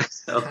out of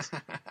myself.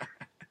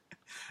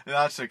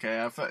 That's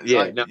okay. I thought,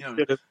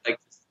 should have like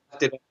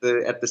left it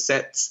at the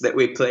sets that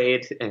we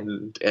played,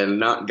 and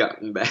not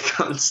gotten back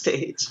on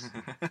stage.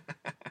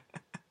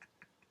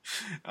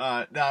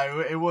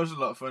 No, it was a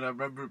lot of fun. I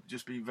remember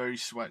just being very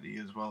sweaty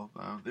as well,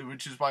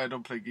 which is why I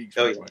don't play gigs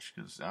very much.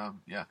 Because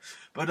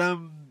but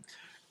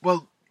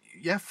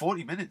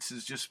 40 minutes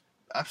is just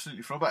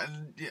absolutely fun. But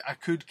I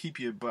could keep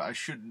you, but I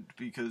shouldn't,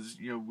 because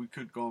we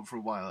could go on for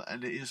a while,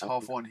 and it is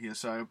 1:30 here,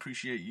 so I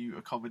appreciate you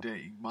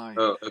accommodating my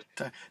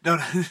time. No,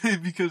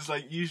 because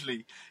like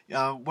usually,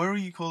 where are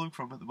you calling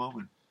from at the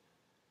moment?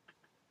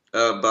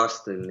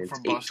 Boston. It's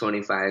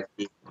 8:25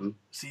 p.m.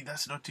 See,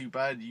 that's not too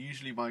bad.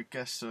 Usually my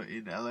guests are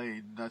in LA,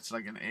 and that's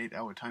like an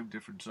 8-hour time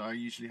difference. So I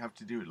usually have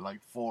to do it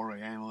like 4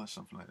 a.m. or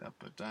something like that.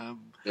 But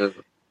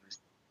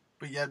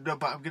but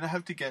I'm gonna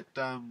have to get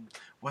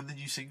when the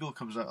new single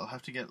comes out, I'll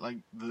have to get like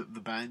the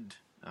band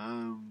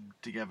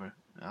together.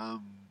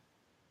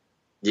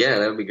 Yeah,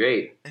 that would be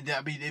great. And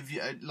I mean, if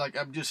you like,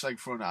 I'm just like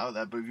throwing it out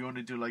there, but if you want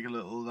to do like a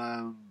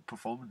little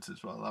performance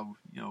as well, I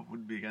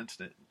wouldn't be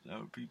against it. That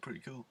would be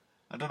pretty cool.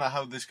 I don't know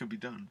how this could be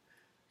done.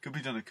 Could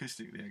be done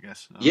acoustically, I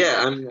guess.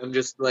 Yeah, I'm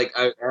just like,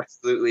 I'm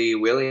absolutely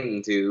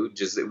willing to.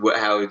 Just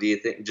how do you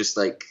think?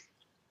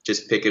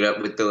 Just pick it up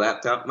with the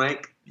laptop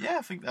mic. Yeah,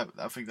 I think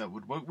that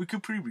would work. We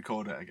could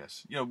pre-record it, I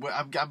guess.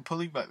 I'm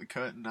pulling back the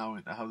curtain now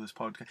into how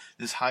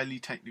this highly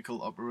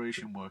technical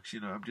operation works.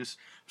 I'm just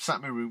sat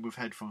in my room with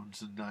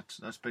headphones, and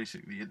that's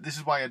basically it. This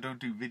is why I don't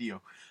do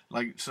video.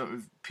 Like, sort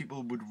of,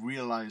 people would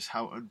realize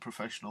how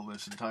unprofessional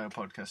this entire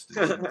podcast is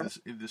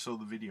if they saw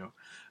the video.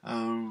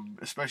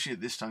 Especially at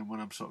this time when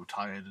I'm sort of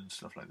tired and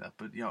stuff like that.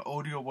 But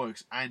audio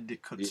works, and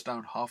it cuts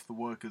down half the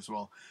work as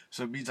well.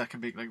 So it means I can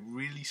make like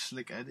really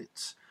slick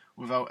edits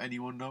without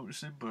anyone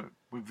noticing, but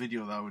with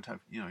video that would have,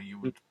 you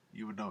would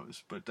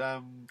notice. But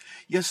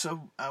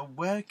so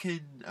where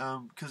can,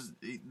 because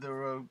there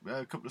are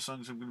a couple of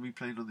songs I'm going to be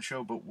playing on the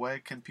show, but where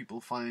can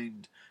people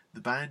find the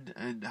band,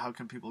 and how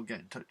can people get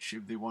in touch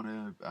if they want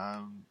to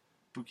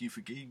book you for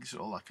gigs,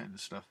 all that kind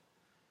of stuff?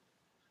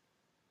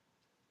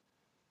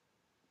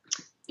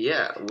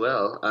 Yeah,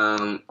 well,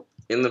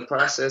 in the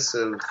process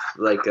of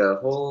like a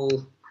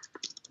whole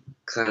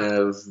kind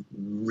of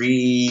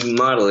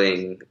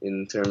remodeling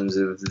in terms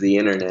of the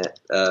internet.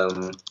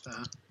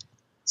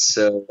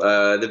 So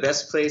the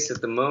best place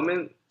at the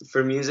moment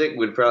for music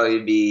would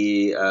probably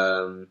be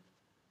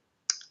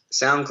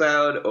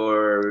SoundCloud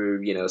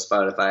or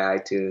Spotify,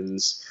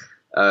 iTunes,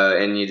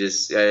 and you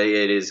just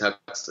it is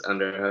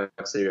under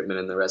Huxley Rittman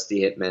and the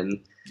Rusty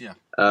Hitmen. Yeah.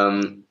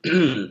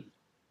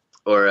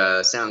 Or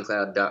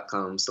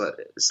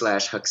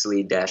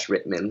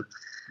soundcloud.com/Huxley-Rittman.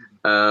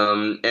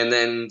 And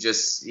then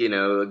just,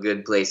 a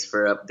good place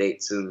for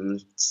updates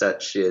and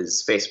such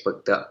is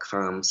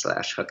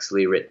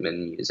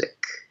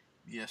facebook.com/Huxley-Rittman-music.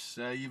 Yes,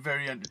 you're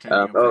very entertaining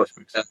on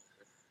Facebook.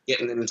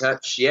 Getting in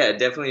touch, yeah,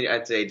 definitely.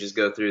 I'd say just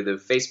go through the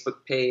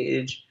Facebook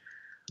page,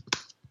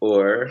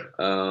 or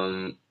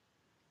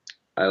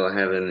I will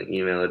have an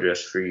email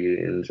address for you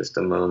in just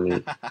a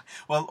moment.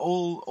 Well,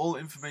 all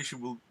information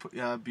will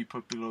be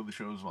put below the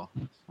show as well.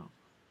 So.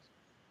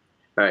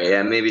 All right,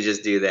 yeah, maybe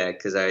just do that,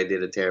 because I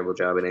did a terrible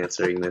job in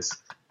answering this.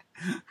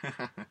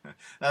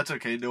 That's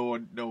okay. No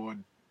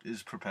one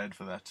is prepared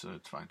for that, so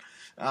it's fine.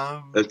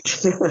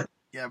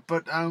 Yeah,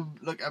 but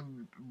look,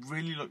 I'm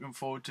really looking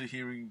forward to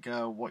hearing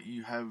what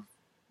you have,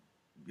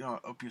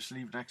 up your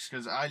sleeve next,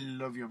 because I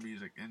love your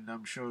music, and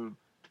I'm sure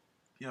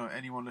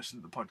anyone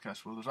listening to the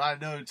podcast will. I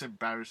know it's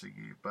embarrassing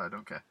you, but I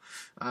don't care.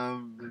 I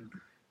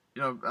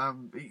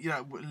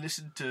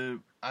listened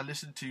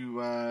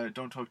to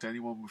Don't Talk to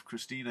Anyone with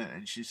Christina,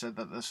 and she said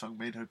that the song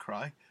made her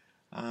cry.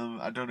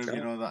 I don't know if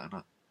you know that or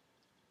not.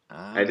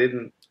 I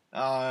didn't.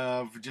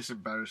 I've just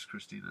embarrassed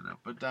Christina now,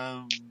 but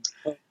No,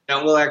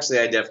 well, actually,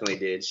 I definitely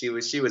did. She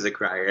was a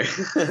crier.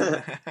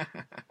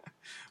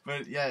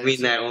 but yeah, I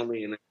mean that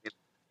only in a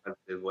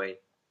positive way.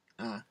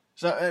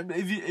 So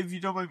if you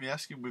don't mind me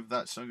asking, with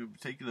that song in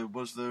particular,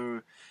 was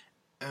there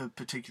a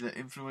particular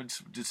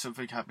influence? Did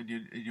something happen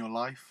in your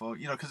life, or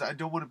because I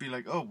don't want to be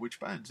like, oh, which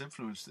bands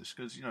influenced this?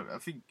 Because I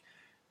think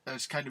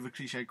that's kind of a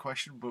cliche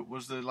question, but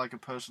was there like a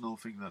personal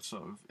thing that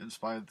sort of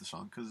inspired the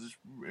song? Because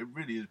it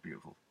really is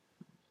beautiful.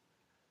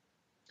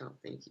 Oh,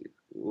 thank you.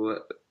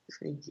 What?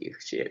 Thank you.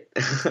 Shit.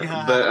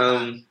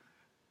 Yeah.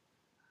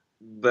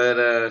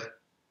 but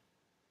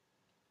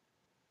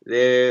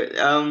there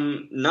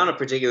not a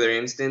particular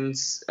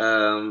instance,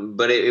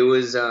 but it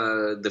was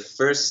the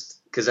first,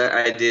 because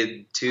I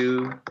did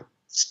 2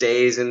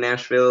 stays in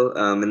Nashville.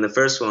 In the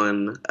first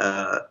one,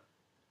 I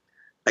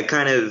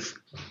kind of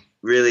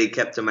really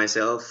kept to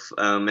myself,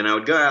 and I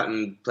would go out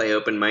and play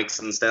open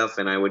mics and stuff,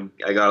 and I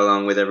got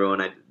along with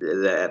everyone at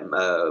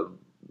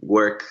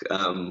work,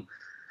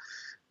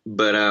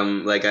 but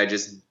like I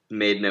just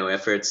made no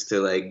efforts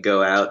to like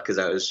go out because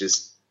I was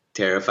just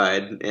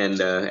terrified. And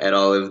at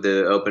all of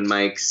the open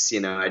mics,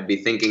 I'd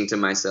be thinking to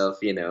myself,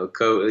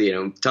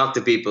 talk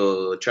to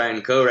people, try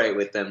and co-write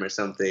with them or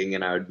something,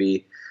 and I would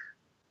be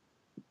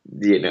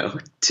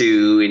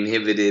too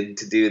inhibited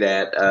to do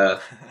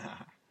that.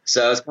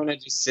 So I was kind of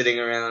just sitting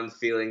around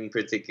feeling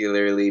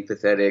particularly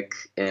pathetic,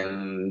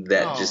 and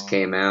that just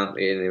came out.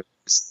 And it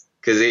was,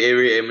 because it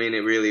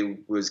really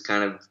was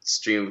kind of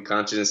stream of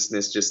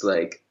consciousness, just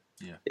like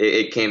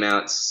it came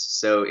out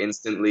so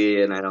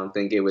instantly, and I don't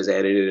think it was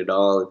edited at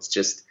all. It's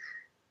just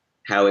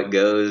how it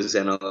goes,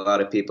 and a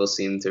lot of people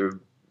seem to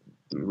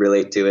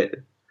relate to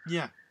it.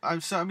 Yeah, have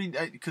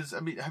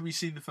you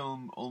seen the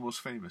film Almost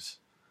Famous?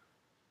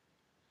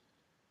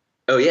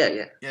 Oh,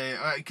 yeah.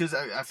 Yeah, because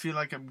I feel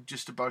like I'm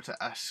just about to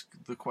ask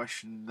the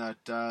question that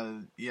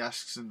he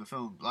asks in the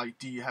film. Like,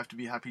 do you have to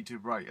be happy to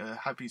write a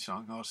happy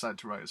song or sad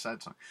to write a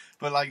sad song?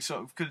 But, like,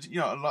 sort of, because,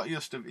 a lot of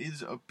your stuff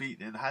is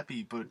upbeat and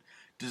happy, but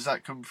does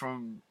that come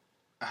from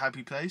a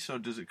happy place, or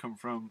does it come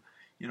from,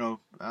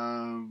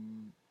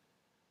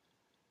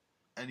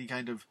 any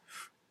kind of,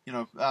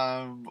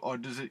 or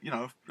does it,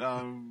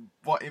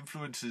 what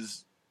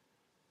influences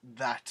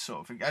that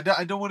sort of thing?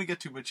 I don't want to get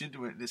too much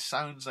into it. This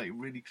sounds like a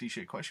really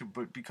cliche question,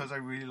 but because I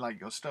really like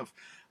your stuff,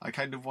 I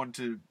kind of want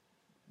to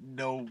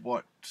know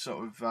what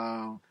sort of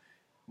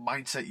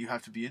mindset you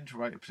have to be in to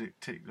write a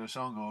particular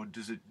song, or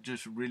does it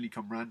just really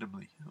come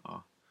randomly?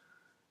 Or...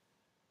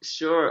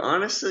 Sure.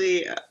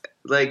 Honestly,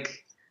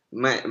 like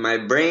my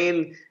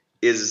brain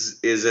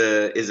is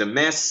a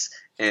mess,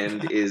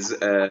 and is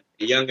a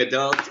young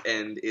adult,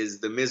 and is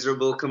the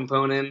miserable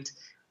component.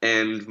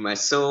 And my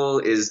soul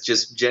is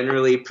just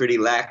generally pretty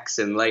lax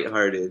and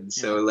lighthearted.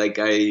 So like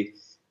I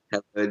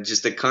have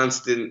just a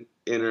constant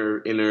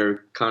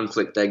inner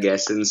conflict, I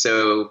guess. And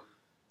so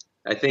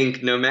I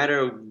think no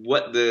matter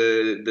what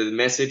the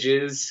message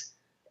is,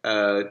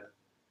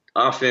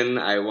 often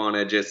I want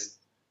to just,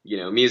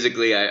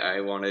 musically,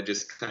 I want to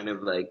just kind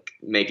of like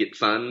make it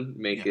fun,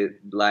 make it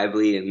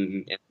lively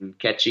and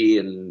catchy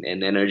and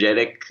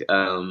energetic.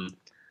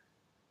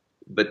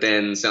 But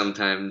then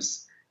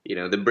sometimes,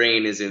 the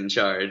brain is in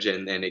charge,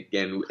 and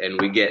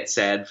we get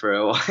sad for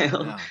a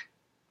while.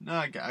 No,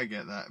 I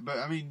get that, but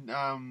I mean,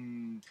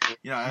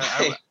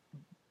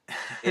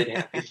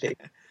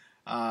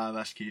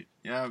 that's cute.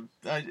 Yeah,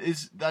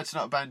 that's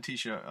not a band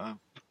T-shirt.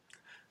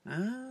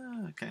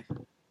 Okay.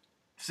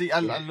 See, I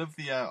love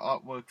the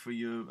artwork for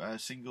your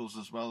singles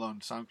as well on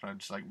SoundCloud.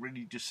 It's like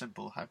really just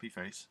simple, happy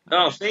face.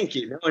 Oh, thank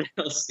you. No one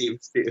else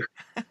seems to.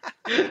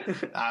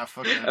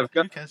 Fuck that.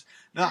 Who cares?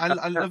 No,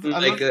 I love I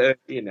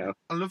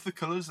love the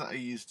colours that I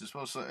used as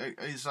well. So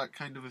is that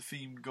kind of a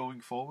theme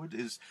going forward?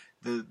 Is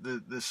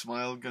the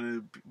smile going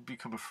to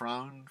become a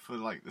frown for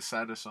like the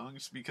sadder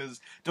songs? Because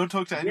Don't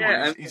Talk to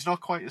Anyone, he's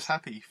not quite as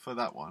happy for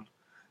that one.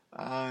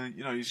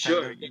 He's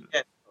sure.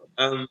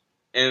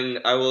 And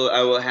I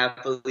will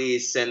happily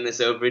send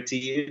this over to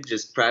you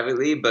just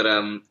privately. But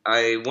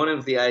one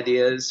of the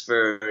ideas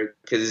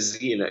because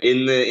in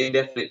the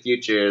indefinite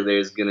future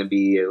there's going to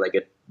be like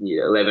a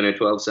 11 or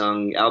 12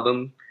 song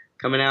album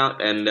coming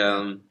out, and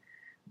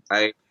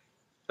I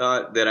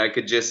thought that I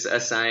could just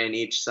assign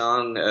each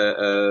song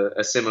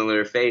a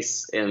similar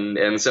face,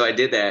 and so I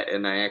did that,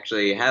 and I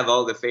actually have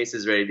all the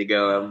faces ready to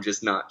go. I'm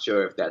just not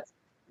sure if that's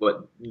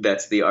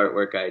the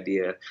artwork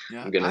idea.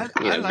 Yeah, I'm gonna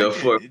I like go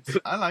for it.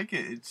 I like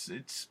it.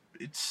 It's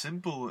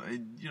simple,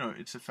 and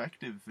it's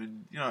effective,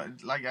 and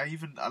like I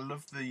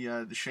love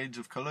the shades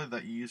of color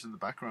that you use in the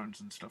backgrounds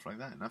and stuff like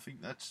that. And I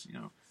think that's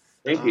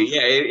Thank you.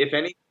 Yeah, if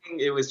anything,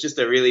 it was just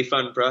a really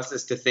fun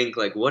process to think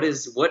like, what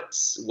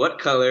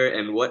color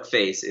and what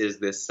face is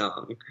this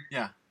song?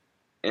 Yeah.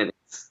 And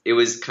it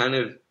was kind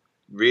of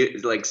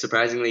like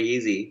surprisingly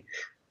easy.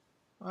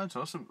 Oh, that's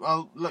awesome.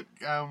 Well, look,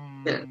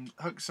 Yeah.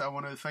 Hooks, I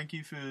want to thank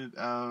you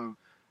for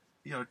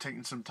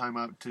taking some time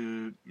out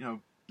to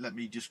let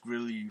me just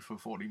grill you for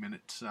 40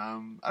 minutes.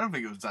 I don't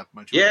think it was that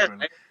much of a Yeah,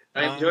 grill.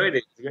 I enjoyed it.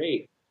 It was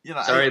great.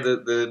 Sorry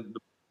the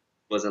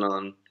wasn't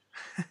on.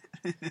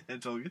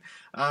 It's all good.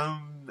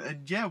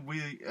 And yeah,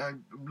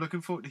 I'm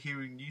looking forward to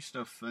hearing new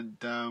stuff, and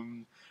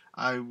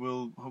I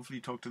will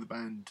hopefully talk to the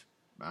band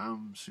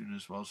soon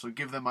as well. So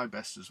give them my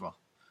best as well.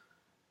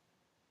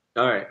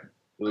 All right,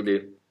 we'll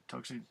do.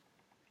 Talk soon.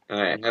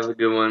 All right, have a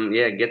good one.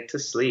 Yeah, get to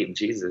sleep.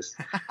 Jesus.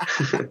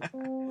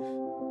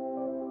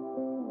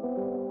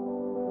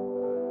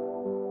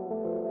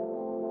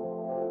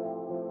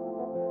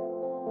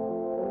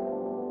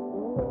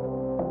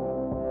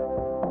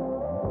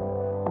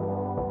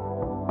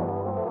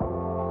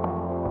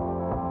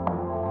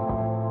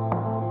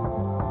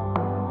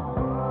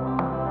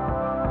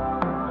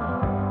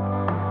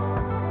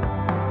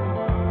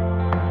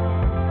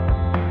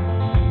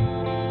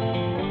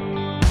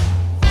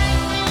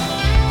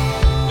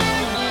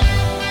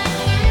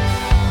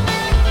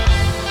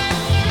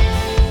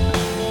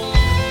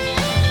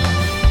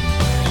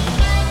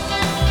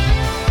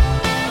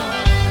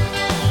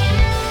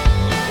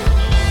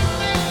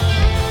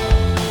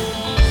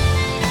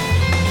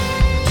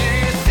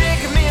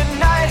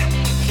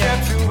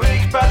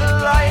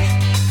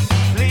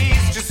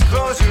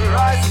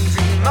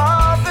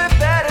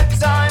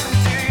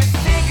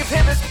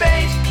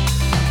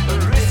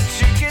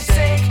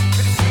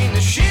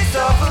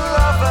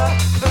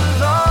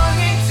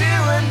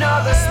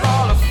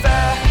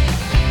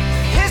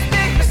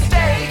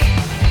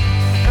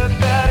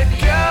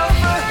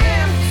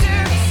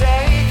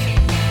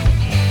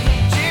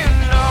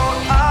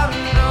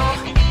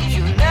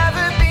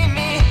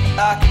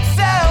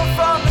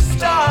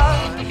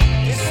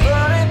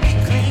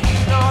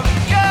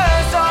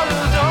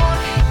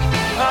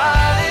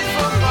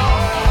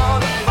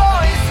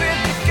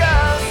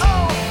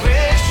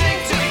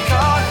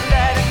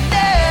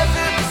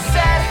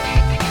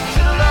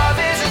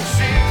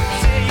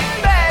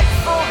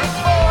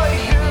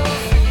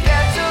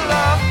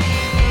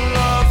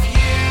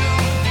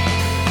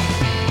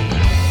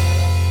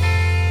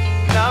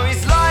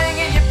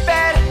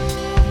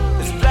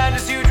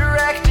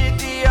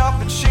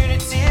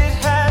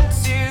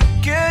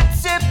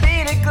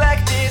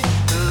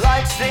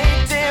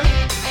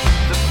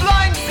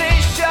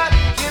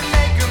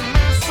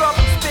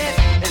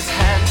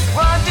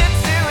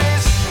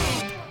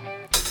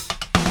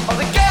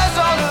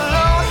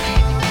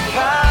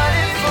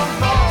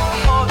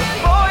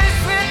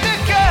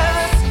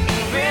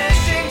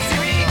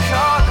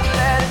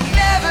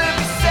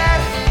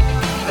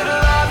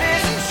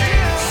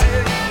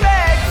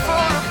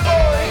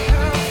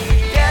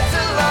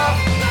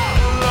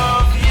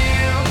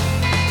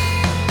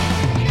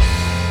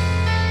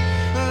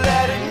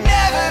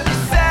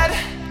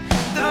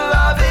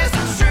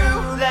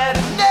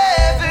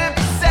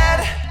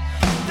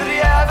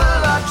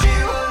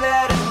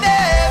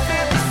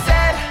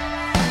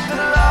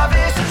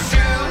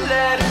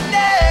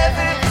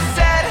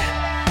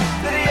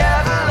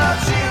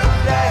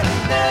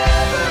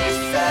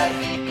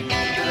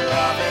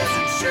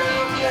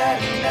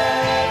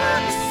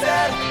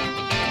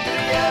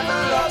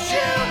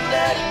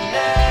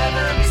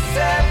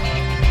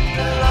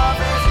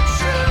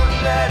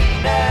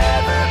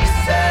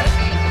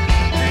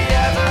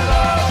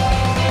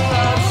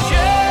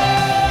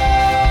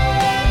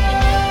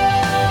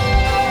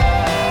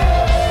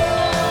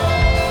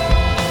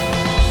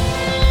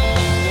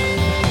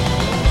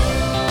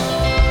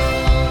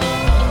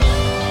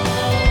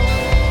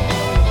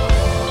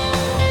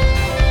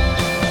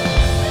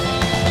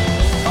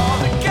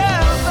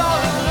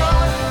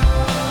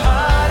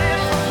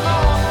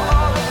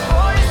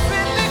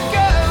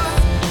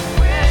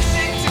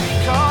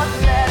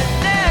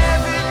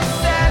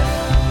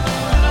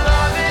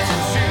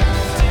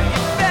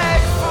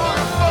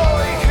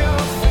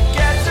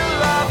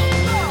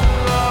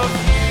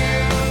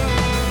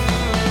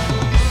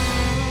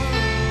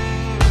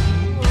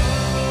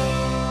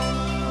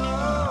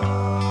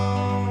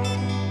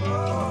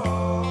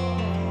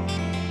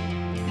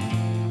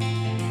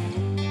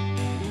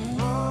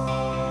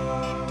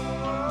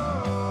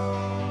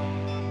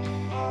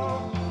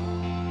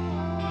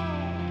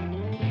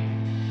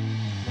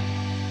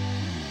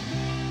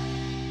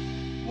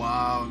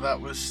 That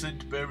was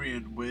Saint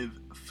Burian with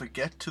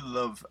Forget to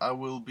Love. I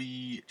will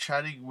be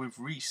chatting with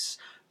Reese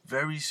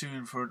very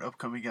soon for an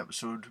upcoming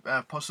episode,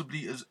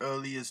 possibly as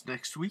early as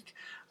next week.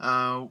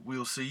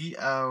 We'll see.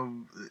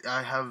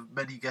 I have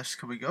many guests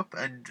coming up,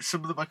 and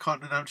some of them I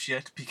can't announce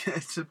yet because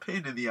it's a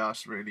pain in the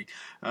ass, really.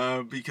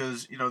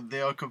 Because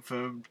they are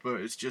confirmed,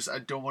 but it's just I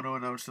don't want to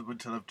announce them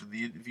until I've done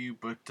the interview.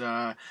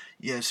 But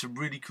yeah, some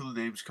really cool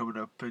names coming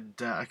up, and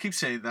I keep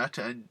saying that,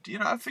 and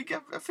I think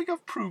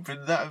I've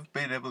proven that I've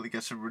been able to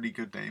get some really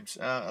good names,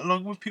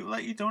 along with people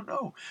that you don't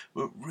know,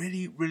 but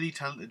really really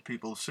talented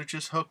people such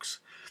as Hooks,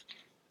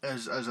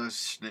 as I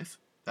sniff.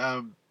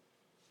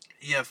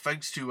 Yeah,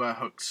 thanks to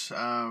Hooks.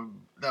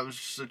 That was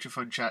such a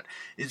fun chat.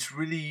 It's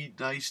really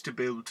nice to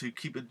be able to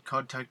keep in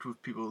contact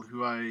with people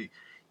who I,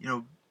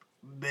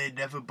 may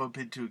never bump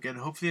into again.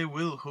 Hopefully I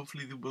will.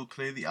 Hopefully they will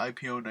play the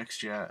IPO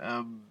next year.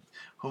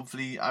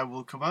 Hopefully I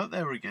will come out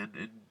there again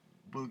and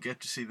we'll get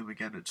to see them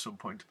again at some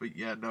point. But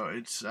yeah, no,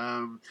 it's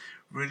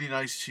really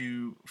nice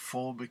to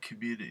form a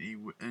community,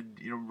 and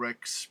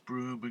Rex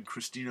Broom and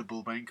Christina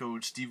Bulbenko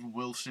and Stephen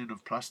Wilson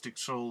of Plastic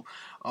Soul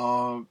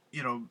are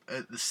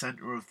at the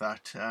center of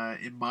that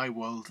in my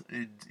world,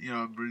 and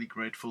I'm really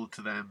grateful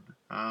to them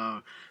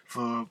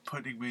for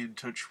putting me in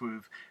touch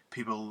with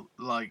people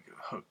like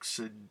Hooks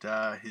and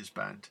his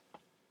band.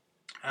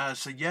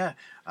 So yeah,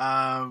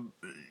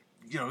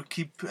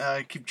 keep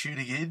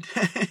tuning in.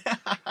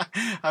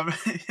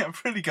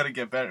 I've really got to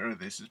get better at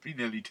this. It's been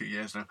nearly 2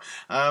 years now.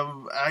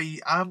 I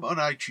am on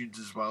iTunes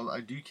as well. I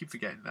do keep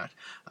forgetting that.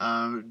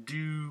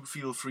 Do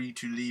feel free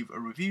to leave a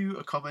review,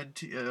 a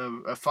comment,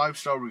 a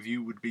 5-star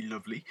review would be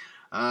lovely.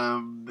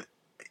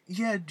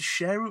 Yeah,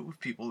 share it with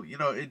people.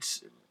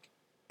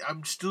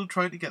 I'm still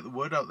trying to get the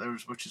word out there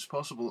as much as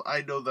possible.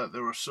 I know that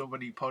there are so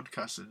many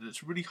podcasts, and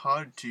it's really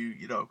hard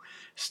to,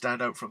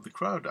 stand out from the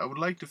crowd. I would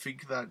like to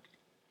think that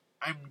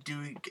I'm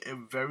doing a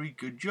very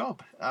good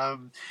job.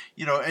 And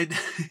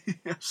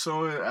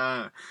so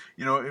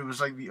it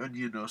was like The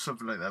Onion or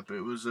something like that, but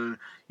it was a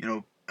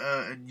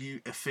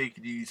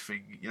fake news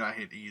thing. I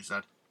hate to use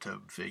that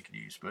term, fake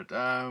news, but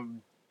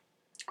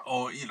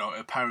or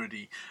a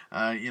parody.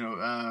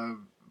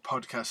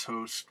 Podcast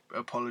host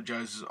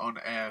apologizes on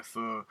air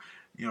for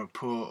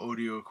poor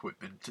audio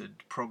equipment and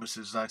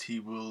promises that he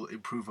will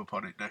improve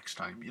upon it next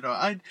time.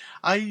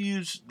 I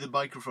use the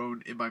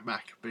microphone in my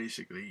Mac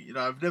basically.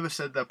 I've never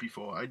said that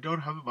before. I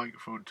don't have a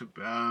microphone to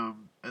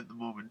at the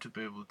moment to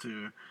be able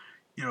to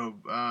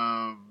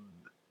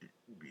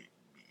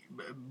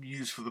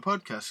use for the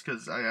podcast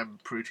because I am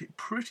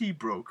pretty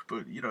broke.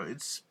 But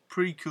it's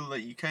pretty cool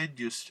that you can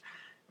just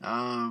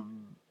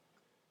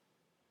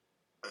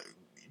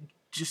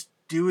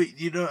do it,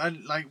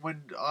 and like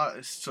when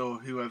artists or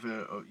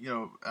whoever,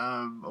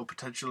 or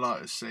potential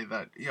artists say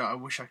that, I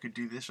wish I could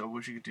do this or I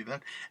wish I could do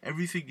that.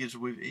 Everything is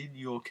within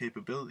your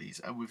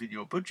capabilities and within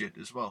your budget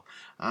as well.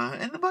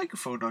 And the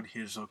microphone on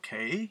here is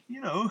okay.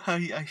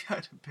 I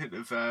had a bit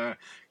of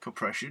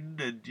compression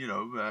and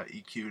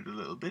EQ'd a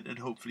little bit, and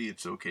hopefully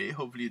it's okay.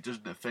 Hopefully it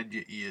doesn't offend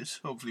your ears.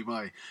 Hopefully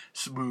my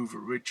smooth,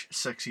 rich,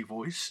 sexy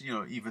voice,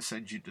 either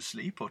sends you to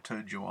sleep or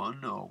turns you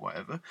on or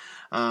whatever.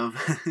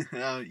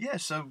 Yeah,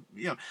 so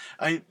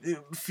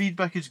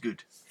feedback is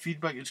good.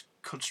 Feedback is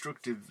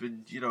constructive,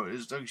 and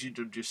as long as you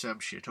don't just say I'm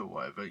shit or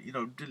whatever,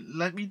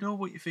 let me know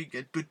what you think,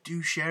 but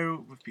do share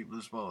it with people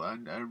as well,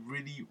 and I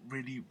really,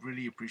 really,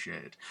 really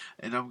appreciate it.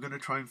 And I'm gonna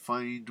try and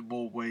find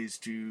more ways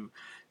to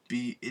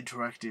be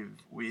interactive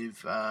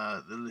with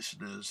the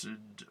listeners,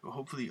 and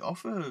hopefully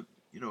offer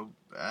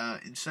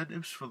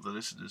incentives for the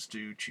listeners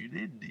to tune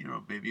in.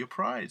 Maybe a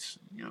prize.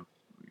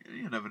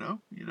 You never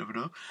know. You never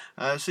know.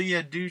 So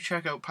yeah, do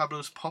check out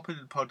Pablo's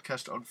Poppin'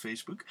 Podcast on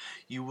Facebook.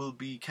 You will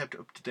be kept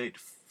up to date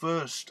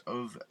first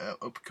of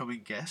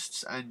upcoming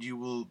guests, and you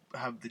will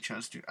have the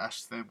chance to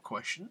ask them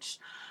questions.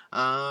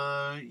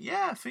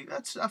 Yeah, I think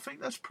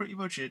that's pretty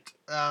much it.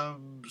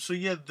 So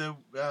yeah,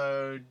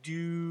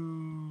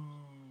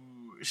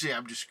 See,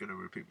 I'm just going to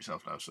repeat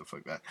myself now, stuff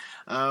like that.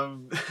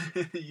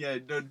 Yeah,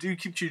 no, do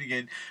keep tuning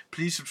in.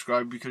 Please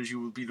subscribe because you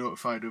will be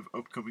notified of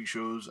upcoming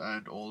shows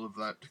and all of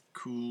that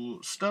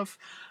cool stuff.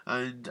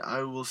 And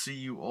I will see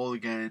you all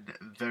again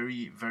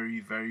very, very,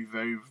 very,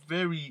 very,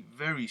 very,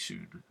 very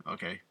soon.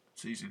 Okay,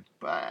 see you soon.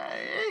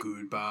 Bye.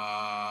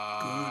 Goodbye.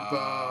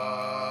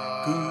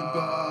 Goodbye.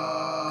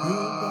 Goodbye.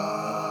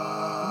 Goodbye.